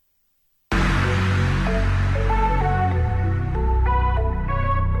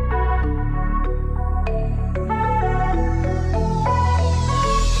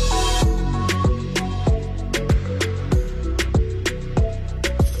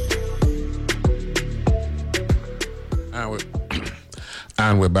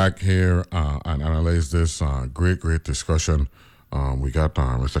 And we're back here and analyze this great discussion. We got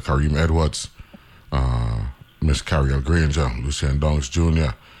Mr. Kareem Edwards, Miss Kariel Granger, Lucien Downes Jr.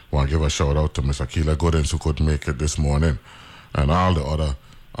 Want to give a shout out to Miss Akila Goodens who couldn't make it this morning, and all the other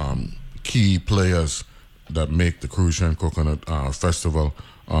key players that make the Crucian Coconut Festival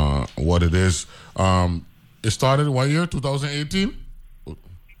what it is. It started what year? 2018? What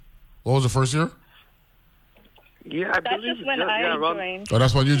was the first year? Yeah, I That's believe just when I joined. Oh,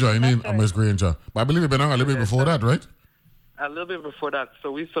 that's when you joined in, Miss Granger. But I believe you've been on a little bit before that, right? A little bit before that.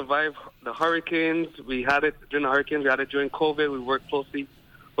 So we survived the hurricanes. We had it during the hurricanes. We had it during COVID. We worked closely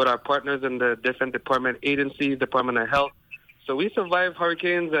with our partners in the different department agencies, Department of Health. So we survived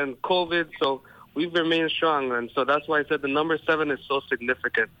hurricanes and COVID. So we've remained strong. And so that's why I said the number 7 is so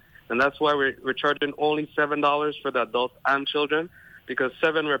significant. And that's why we're charging only $7 for the adults and children, because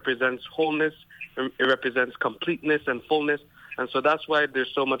 7 represents wholeness. It represents completeness and fullness, and so that's why there's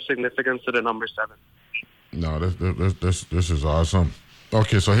so much significance to the number 7. No, this is awesome.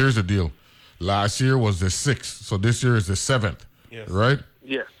 Okay, so here's the deal. Last year was the 6th, so this year is the 7th, yes. Right?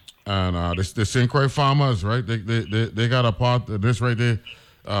 Yes. And the St. Croix farmers, right? They got a part of this right there.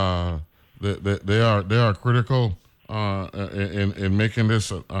 They are critical in making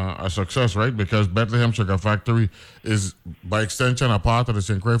this a success, right? Because Bethlehem Sugar Factory is by extension a part of the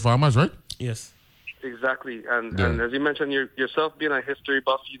St. Croix farmers, right? Yes. Exactly. And as you mentioned, yourself being a history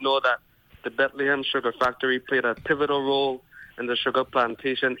buff, you know that the Bethlehem Sugar Factory played a pivotal role in the sugar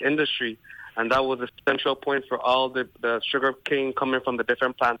plantation industry. And that was a central point for all the sugar cane coming from the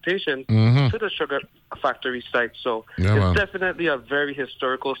different plantations to the sugar factory site. So it's definitely a very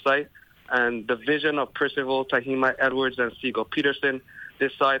historical site. And the vision of Percival, Tahima Edwards, and Siegel Peterson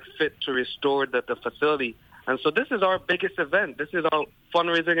decided fit to restore the facility. And so this is our biggest event. This is our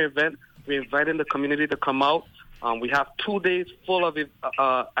fundraising event. We're inviting the community to come out. We have 2 days full of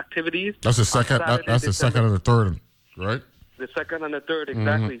activities. That's the second. That's the second and the third, right? The second and the third,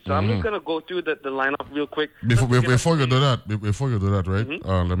 exactly. So I'm just gonna go through the lineup real quick. Before you do that, right?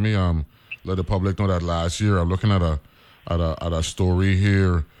 Let me let the public know that last year I'm looking at a story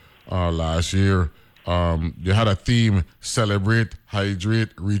here. Last year, you had a theme: celebrate, hydrate,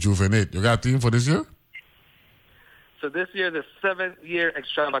 rejuvenate. You got a theme for this year? So this year, the 7th year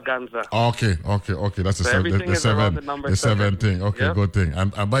extravaganza. Okay. That's the seventh thing. Okay, yep. Good thing.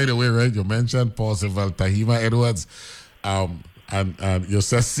 And by the way, right, you mentioned Percival, Tahima Edwards, and you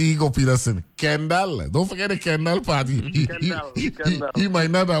said Siegel Peterson, Kendall. Don't forget the Kendall party. He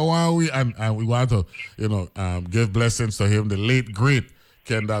might not have one, and we want to, give blessings to him, the late great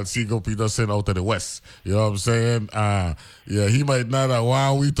Kendall Siegel Peterson out of the West. You know what I'm saying? He might not have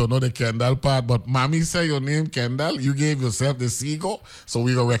one week to know the Kendall part, but mommy say your name Kendall, you gave yourself the Siegel, so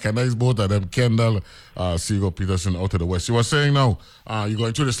we gonna recognize both of them, Kendall, Siegel Peterson out of the West. You were saying now, you're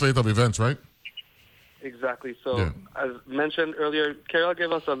going through the slate of events, right? Exactly. So as mentioned earlier, Kariel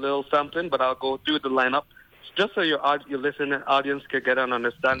gave us a little sampling, but I'll go through the lineup just so your listening audience can get an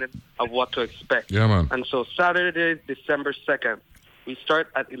understanding of what to expect. Yeah, man. And so Saturday, December 2nd, we start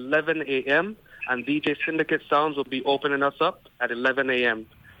at 11 a.m., and DJ Syndicate Sounds will be opening us up at 11 a.m.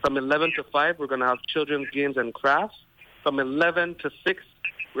 From 11 to 5, we're going to have children's games and crafts. From 11 to 6,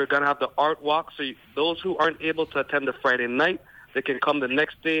 we're going to have the art walk. So those who aren't able to attend the Friday night, they can come the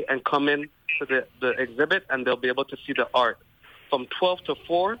next day and come in to the exhibit, and they'll be able to see the art. From 12 to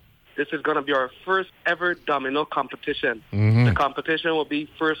 4, this is going to be our first ever domino competition. The competition will be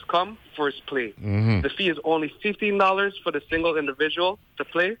first come, first play. The fee is only $15 for the single individual to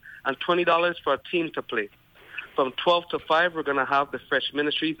play and $20 for a team to play. From 12 to 5, we're going to have the Fresh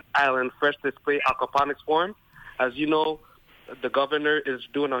Ministries Island Fresh Display Aquaponics Forum. As you know, the governor is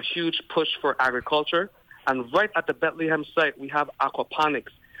doing a huge push for agriculture. And right at the Bethlehem site, we have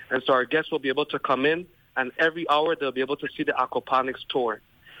aquaponics. And so our guests will be able to come in, and every hour they'll be able to see the aquaponics tour.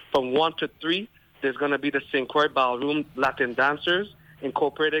 From 1 to 3, there's going to be the St. Croix Ballroom Latin dancers,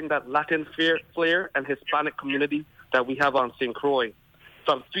 incorporating that Latin flair and Hispanic community that we have on St. Croix.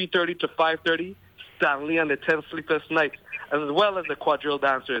 From 3:30 to 5:30, Stanley and the 10 Sleepless Nights, as well as the quadrille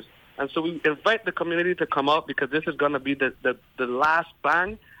dancers. And so we invite the community to come out because this is going to be the last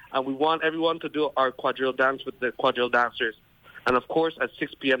bang, and we want everyone to do our quadrille dance with the quadrille dancers. And, of course, at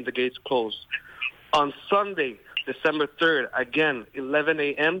 6 p.m., the gates close. On Sunday, December 3rd, again, 11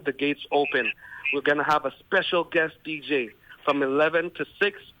 a.m., the gates open. We're going to have a special guest DJ. From 11 to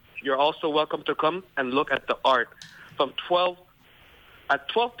 6, you're also welcome to come and look at the art. At 12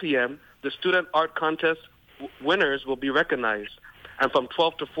 p.m., the student art contest winners will be recognized. And from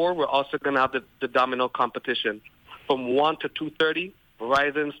 12 to 4, we're also going to have the domino competition. From 1 to 2:30,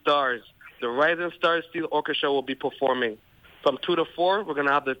 Rising Stars. The Rising Stars Steel Orchestra will be performing. From 2 to 4, we're going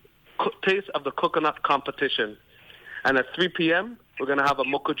to have the Taste of the Coconut competition. And at 3 p.m., we're going to have a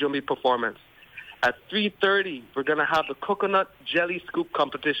Mokujumbi performance. At 3:30, we're going to have the Coconut Jelly Scoop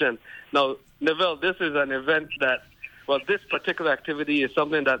competition. Now, Neville, this is an event that, well, this particular activity is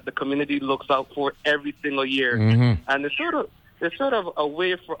something that the community looks out for every single year. And it's sort of a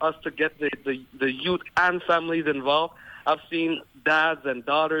way for us to get the youth and families involved. I've seen dads and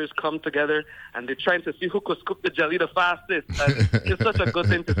daughters come together, and they're trying to see who could scoop the jelly the fastest. And it's such a good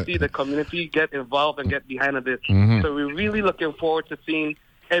thing to see the community get involved and get behind this. So we're really looking forward to seeing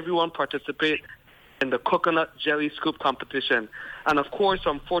everyone participate in the Coconut Jelly Scoop competition. And, of course,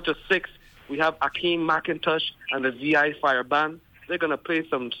 from 4 to 6, we have Akeem McIntosh and the VI Fire Band. They're going to play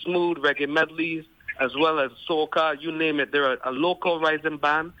some smooth reggae medleys, as well as soca, you name it. They're a local rising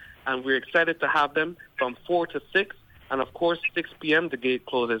band, and we're excited to have them from 4 to 6. And, of course, 6 p.m., the gate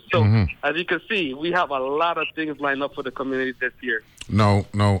closes. So, as you can see, we have a lot of things lined up for the community this year. No,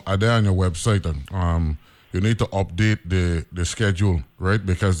 are there on your website? You need to update the schedule, right?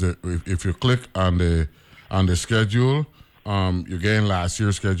 Because if you click on the schedule, you're getting last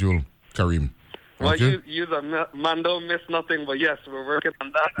year's schedule, Kareem. Well, Okay? you man don't miss nothing, but yes, we're working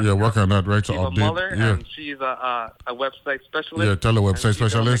on that. Yeah, working on that, right? To update. Muller, Yeah. and she's a website specialist. Yeah, tell the website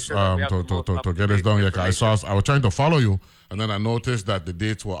specialist sure to get this done. Yeah, 'cause I was trying to follow you, and then I noticed that the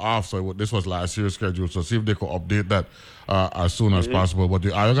dates were off. So this was last year's schedule. So see if they could update that as soon as possible. But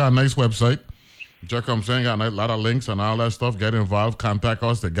I got a nice website. Check what I'm saying. Got a lot of links and all that stuff. Get involved. Contact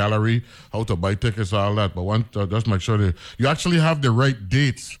us, the gallery, how to buy tickets, all that. But just make sure that you actually have the right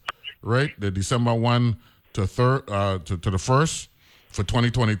dates. Right, the December 1 to 3rd to the 1st for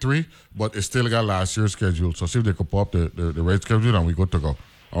 2023, but it still got last year's schedule. So see if they could pop the right schedule, and we good to go.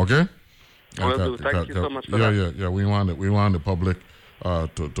 Okay. Will do. Thank you so much for that. Yeah. We want the public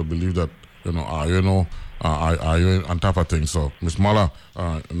to believe that are you on top of things. So Miss Muller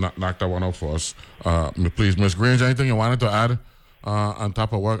knocked that one out for us. Please, Miss Granger, anything you wanted to add on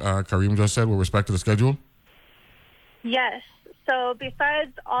top of what Kareem just said with respect to the schedule? Yes. So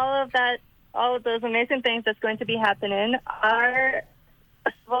besides all of those amazing things that's going to be happening, our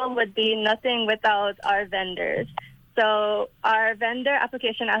festival would be nothing without our vendors. So our vendor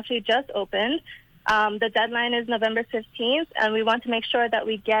application actually just opened. The deadline is November 15th, and we want to make sure that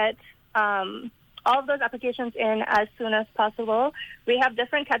we get all of those applications in as soon as possible. We have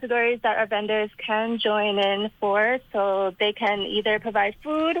different categories that our vendors can join in for, so they can either provide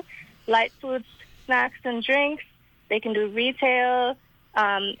food, light food, snacks, and drinks. They can do retail.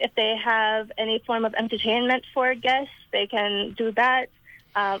 If they have any form of entertainment for guests, they can do that.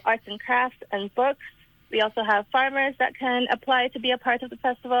 Arts and crafts and books. We also have farmers that can apply to be a part of the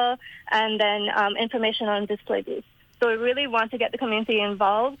festival, and then information on display booths. So we really want to get the community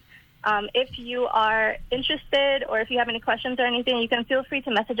involved. If you are interested or if you have any questions or anything, you can feel free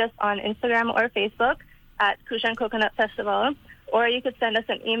to message us on Instagram or Facebook at Crucian Coconut Festival, or you could send us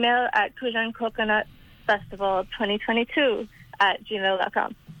an email at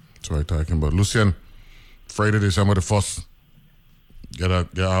cruciancoconutfestival2022@gmail.com. That's what I'm talking about. Lucien, Friday, December the 1st, get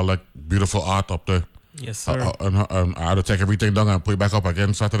all like beautiful art up there. Yes, sir. I had to take everything down and put it back up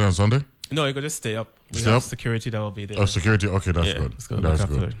again Saturday and Sunday? No, you could just stay up. We Stay have up? security that will be there. Oh, security. Okay, that's good. Let's go That's back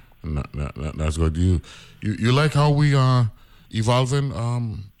good. after it. That's good. You like how we evolving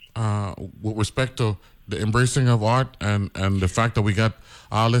with respect to the embracing of art and the fact that we got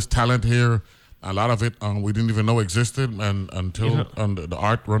all this talent here. A lot of it we didn't even know existed, and until the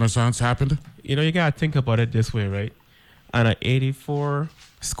art renaissance happened. You know, you gotta think about it this way, right? On an 84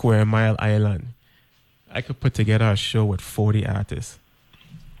 square mile island, I could put together a show with 40 artists.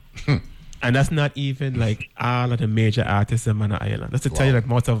 And that's not even like all of the major artists on the island. That's to tell you the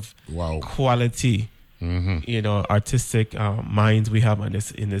amount of quality, you know, artistic minds we have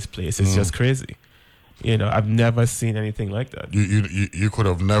in this place. It's just crazy. You know, I've never seen anything like that. You could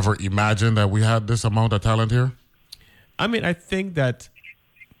have never imagined that we had this amount of talent here? I mean, I think that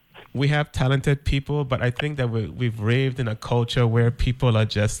we have talented people, but I think that we've raved in a culture where people are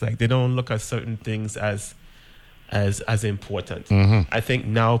just like, they don't look at certain things as important. I think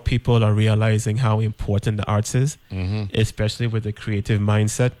now people are realizing how important the arts is, especially with the creative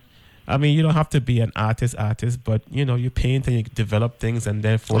mindset. I mean, you don't have to be an artist, but, you know, you paint and you develop things, and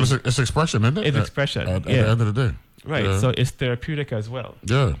therefore... Well, it's expression, isn't it? It's expression, at the end of the day. Right, so it's therapeutic as well.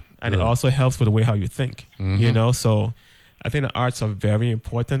 Yeah. And it also helps with the way how you think, you know? So I think the arts are very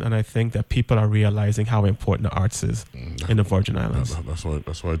important, and I think that people are realizing how important the arts is in the Virgin Islands. That's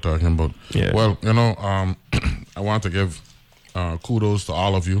what I'm talking about. Yeah. Well, you know, I want to give kudos to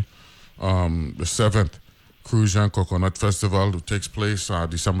all of you. The 7th Crucian Coconut Festival that takes place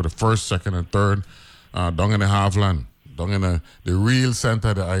December the 1st, 2nd, and 3rd down in the Haveland, down in the real center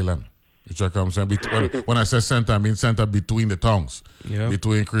of the island. You check what I'm saying? When I say center, I mean center between the towns,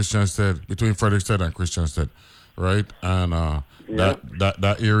 between Frederickstead and Christiansted, right? And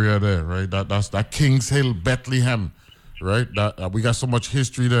that area there, right? That's that Kings Hill, Bethlehem, right? That we got so much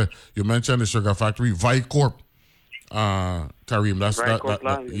history there. You mentioned the sugar factory, Vicorp. Kareem, that's a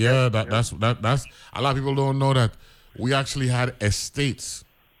lot of people don't know that we actually had estates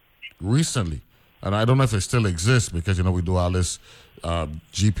recently, and I don't know if it still exists because, you know, we do all this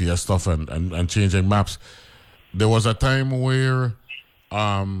GPS stuff and changing maps. There was a time where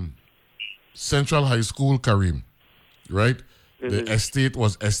Central High School, Kareem, right? The estate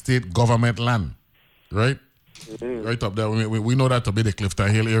was estate government land, right? Right up there. We know that to be the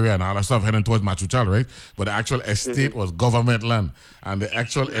Clifton Hill area and all that stuff heading towards Machuchal, right? But the actual estate was government land. And the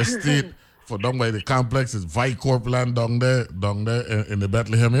actual estate for down by the complex is Vicorp land down there in the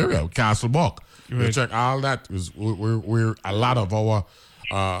Bethlehem area, Castle Buck. Right. You check all that. We're a lot of our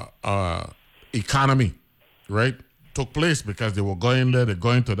economy, right, took place because they were going there, they're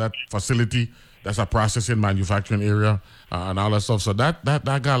going to that facility that's a processing manufacturing area and all that stuff. So that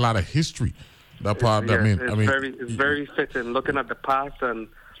got a lot of history. That part, it's very fitting. Looking at the past and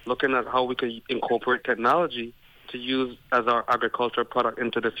looking at how we could incorporate technology to use as our agricultural product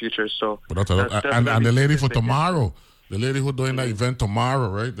into the future. So, and the lady for tomorrow, the lady who doing that event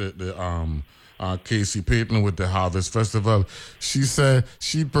tomorrow, right? The Casey Payton with the Harvest Festival. She said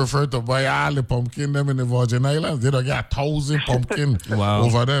she'd prefer to buy all the pumpkin them in the Virgin Islands. They don't get 1,000 pumpkin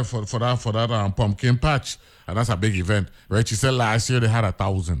over there for that pumpkin patch, and that's a big event, right? She said last year they had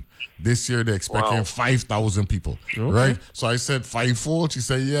 1,000. This year they're expecting 5,000 people, right? So I said 5-4. She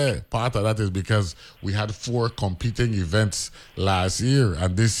said, yeah. Part of that is because we had 4 competing events last year,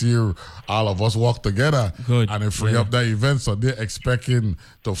 and this year all of us walked together and it free up that event. So they're expecting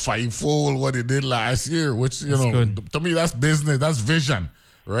to 5-4 what they did last year, which to me that's business, that's vision.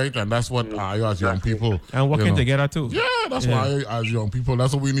 Right, and that's what as young people and working together too. Yeah, that's why as young people,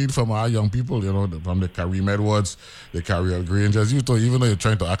 that's what we need from our young people. You know, from the Kareem Edwards, the Kariel Grangers. Even though you're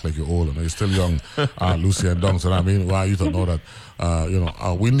trying to act like you're old, you're still young. Lucien Downes, and I mean, why you don't know that?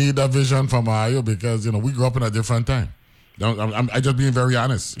 We need that vision from our because we grew up in a different time. I'm just being very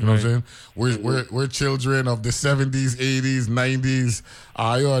honest. You know what I'm saying? We're children of the 70s, 80s, 90s.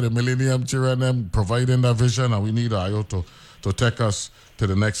 The millennium children, them providing that vision, and we need to take us to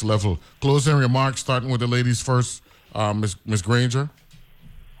the next level. Closing remarks, starting with the ladies first. Ms. Granger.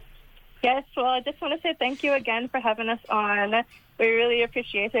 Yes, well, I just want to say thank you again for having us on. We really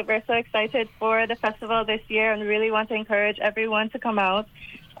appreciate it. We're so excited for the festival this year and really want to encourage everyone to come out.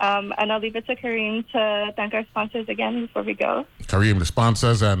 And I'll leave it to Kareem to thank our sponsors again before we go. Kareem, the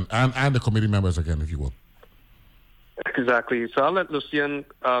sponsors and the committee members again, if you will. Exactly. So I'll let Lucien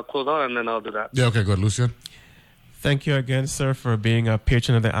close out, and then I'll do that. Yeah, okay, good. Lucien? Thank you again, sir, for being a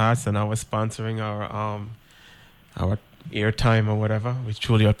patron of the arts and our sponsoring our airtime or whatever. We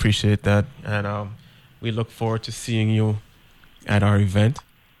truly appreciate that, and we look forward to seeing you at our event.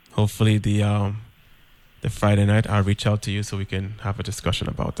 Hopefully, the Friday night, I'll reach out to you so we can have a discussion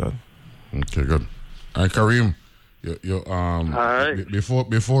about that. Okay, good. And Kareem,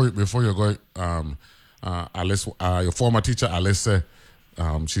 before you go, Alice, your former teacher Alice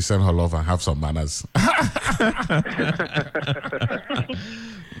she sent her love and have some manners.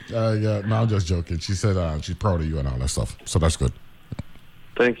 Yeah, no, I'm just joking. She said she's proud of you and all that stuff. So that's good.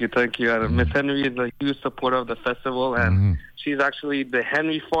 Thank you. And Miss Henry is a huge supporter of the festival, and she's actually the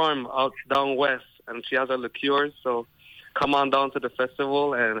Henry Farm out down west, and she has her liqueurs. So come on down to the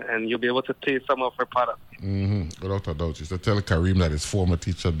festival, and you'll be able to taste some of her products. Without a doubt. She said, tell Kareem that his former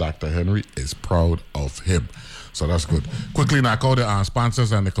teacher, Dr. Henry, is proud of him. So that's good. Quickly, now call the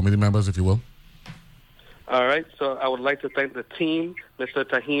sponsors and the committee members, if you will. All right. So I would like to thank the team, Mr.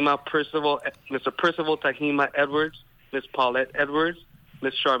 Percival Tahima Edwards, Miss Paulette Edwards,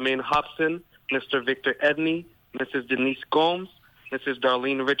 Miss Charmaine Hobson, Mr. Victor Edney, Mrs. Denise Gomes, Mrs.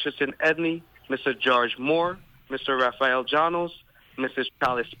 Darlene Richardson Edney, Mr. George Moore, Mr. Raphael Janos, Mrs.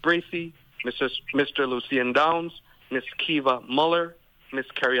 Chalice Bracey, Mr. Lucien Downes, Miss Kiva Muller, Miss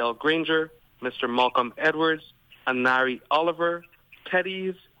Kariel Granger, Mr. Malcolm Edwards, Anari Oliver,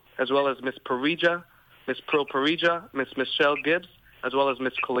 Teddy's, as well as Miss Parija, Miss Pro Parija, Miss Michelle Gibbs, as well as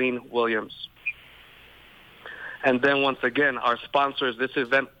Miss Colleen Williams. And then once again, our sponsors. This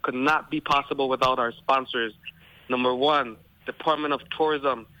event could not be possible without our sponsors. Number one, Department of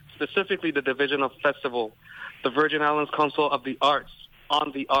Tourism, specifically the Division of Festival, the Virgin Islands Council of the Arts,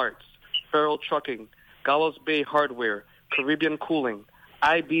 On the Arts, Feral Trucking, Gallows Bay Hardware, Caribbean Cooling,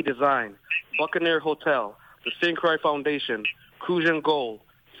 IB Design, Buccaneer Hotel, the St. Croix Foundation, Crucian Gold,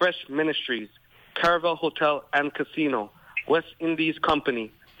 Fresh Ministries, Caravel Hotel and Casino, West Indies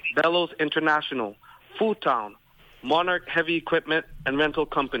Company, Bellows International, Food Town, Monarch Heavy Equipment and Rental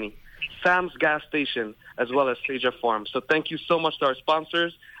Company, Sam's Gas Station, as well as Sager Farm. So thank you so much to our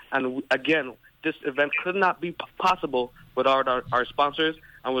sponsors. And again, this event could not be possible without our sponsors,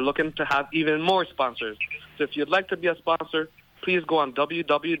 and we're looking to have even more sponsors. So if you'd like to be a sponsor, please go on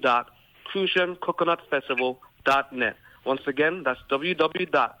www.cruciancoconutfestival.net. Once again, that's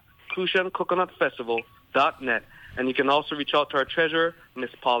www.cruciancoconutfestival.net. And you can also reach out to our treasurer, Miss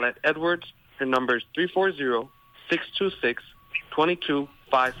Paulette Edwards. Her number is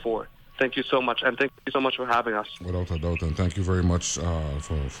 340-626-2254. Thank you so much, and thank you so much for having us. Without a doubt, and thank you very much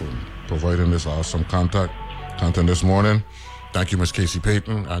for providing this awesome content this morning. Thank you, Miss Casey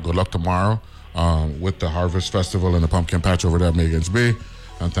Payton. Good luck tomorrow with the Harvest Festival and the Pumpkin Patch over there at Megan's Bay.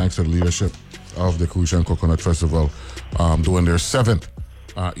 And thanks to the leadership of the Crucian Coconut Festival doing their 7th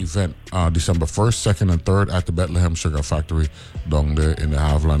event December 1st, 2nd, and 3rd at the Bethlehem Sugar Factory down there in the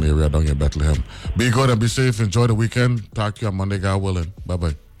Haviland area down in Bethlehem. Be good and be safe. Enjoy the weekend. Talk to you on Monday, God willing.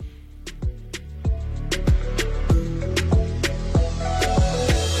 Bye-bye.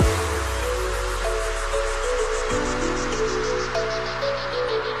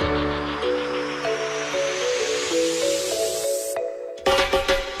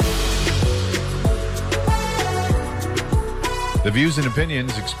 The views and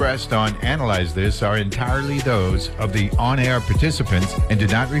opinions expressed on Analyze This are entirely those of the on-air participants and do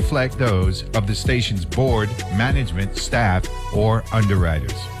not reflect those of the station's board, management, staff, or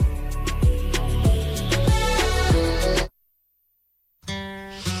underwriters.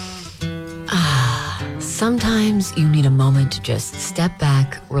 Sometimes you need a moment to just step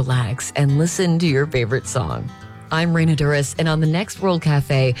back, relax, and listen to your favorite song. I'm Raina Duras, and on the next World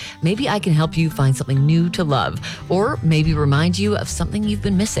Cafe, maybe I can help you find something new to love, or maybe remind you of something you've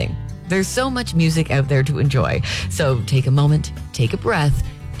been missing. There's so much music out there to enjoy, so take a moment, take a breath,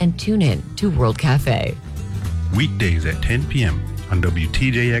 and tune in to World Cafe. Weekdays at 10 p.m. on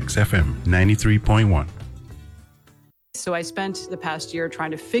WTJX-FM 93.1. So I spent the past year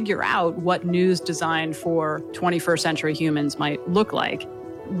trying to figure out what news designed for 21st century humans might look like.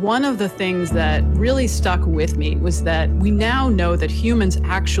 One of the things that really stuck with me was that we now know that humans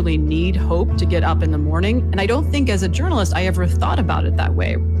actually need hope to get up in the morning. And I don't think as a journalist I ever thought about it that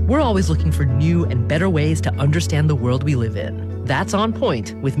way. We're always looking for new and better ways to understand the world we live in. That's On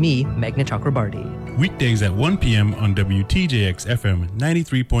Point with me, Meghna Chakrabarti. Weekdays at 1 p.m. on WTJX-FM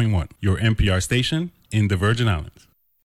 93.1, your NPR station in the Virgin Islands.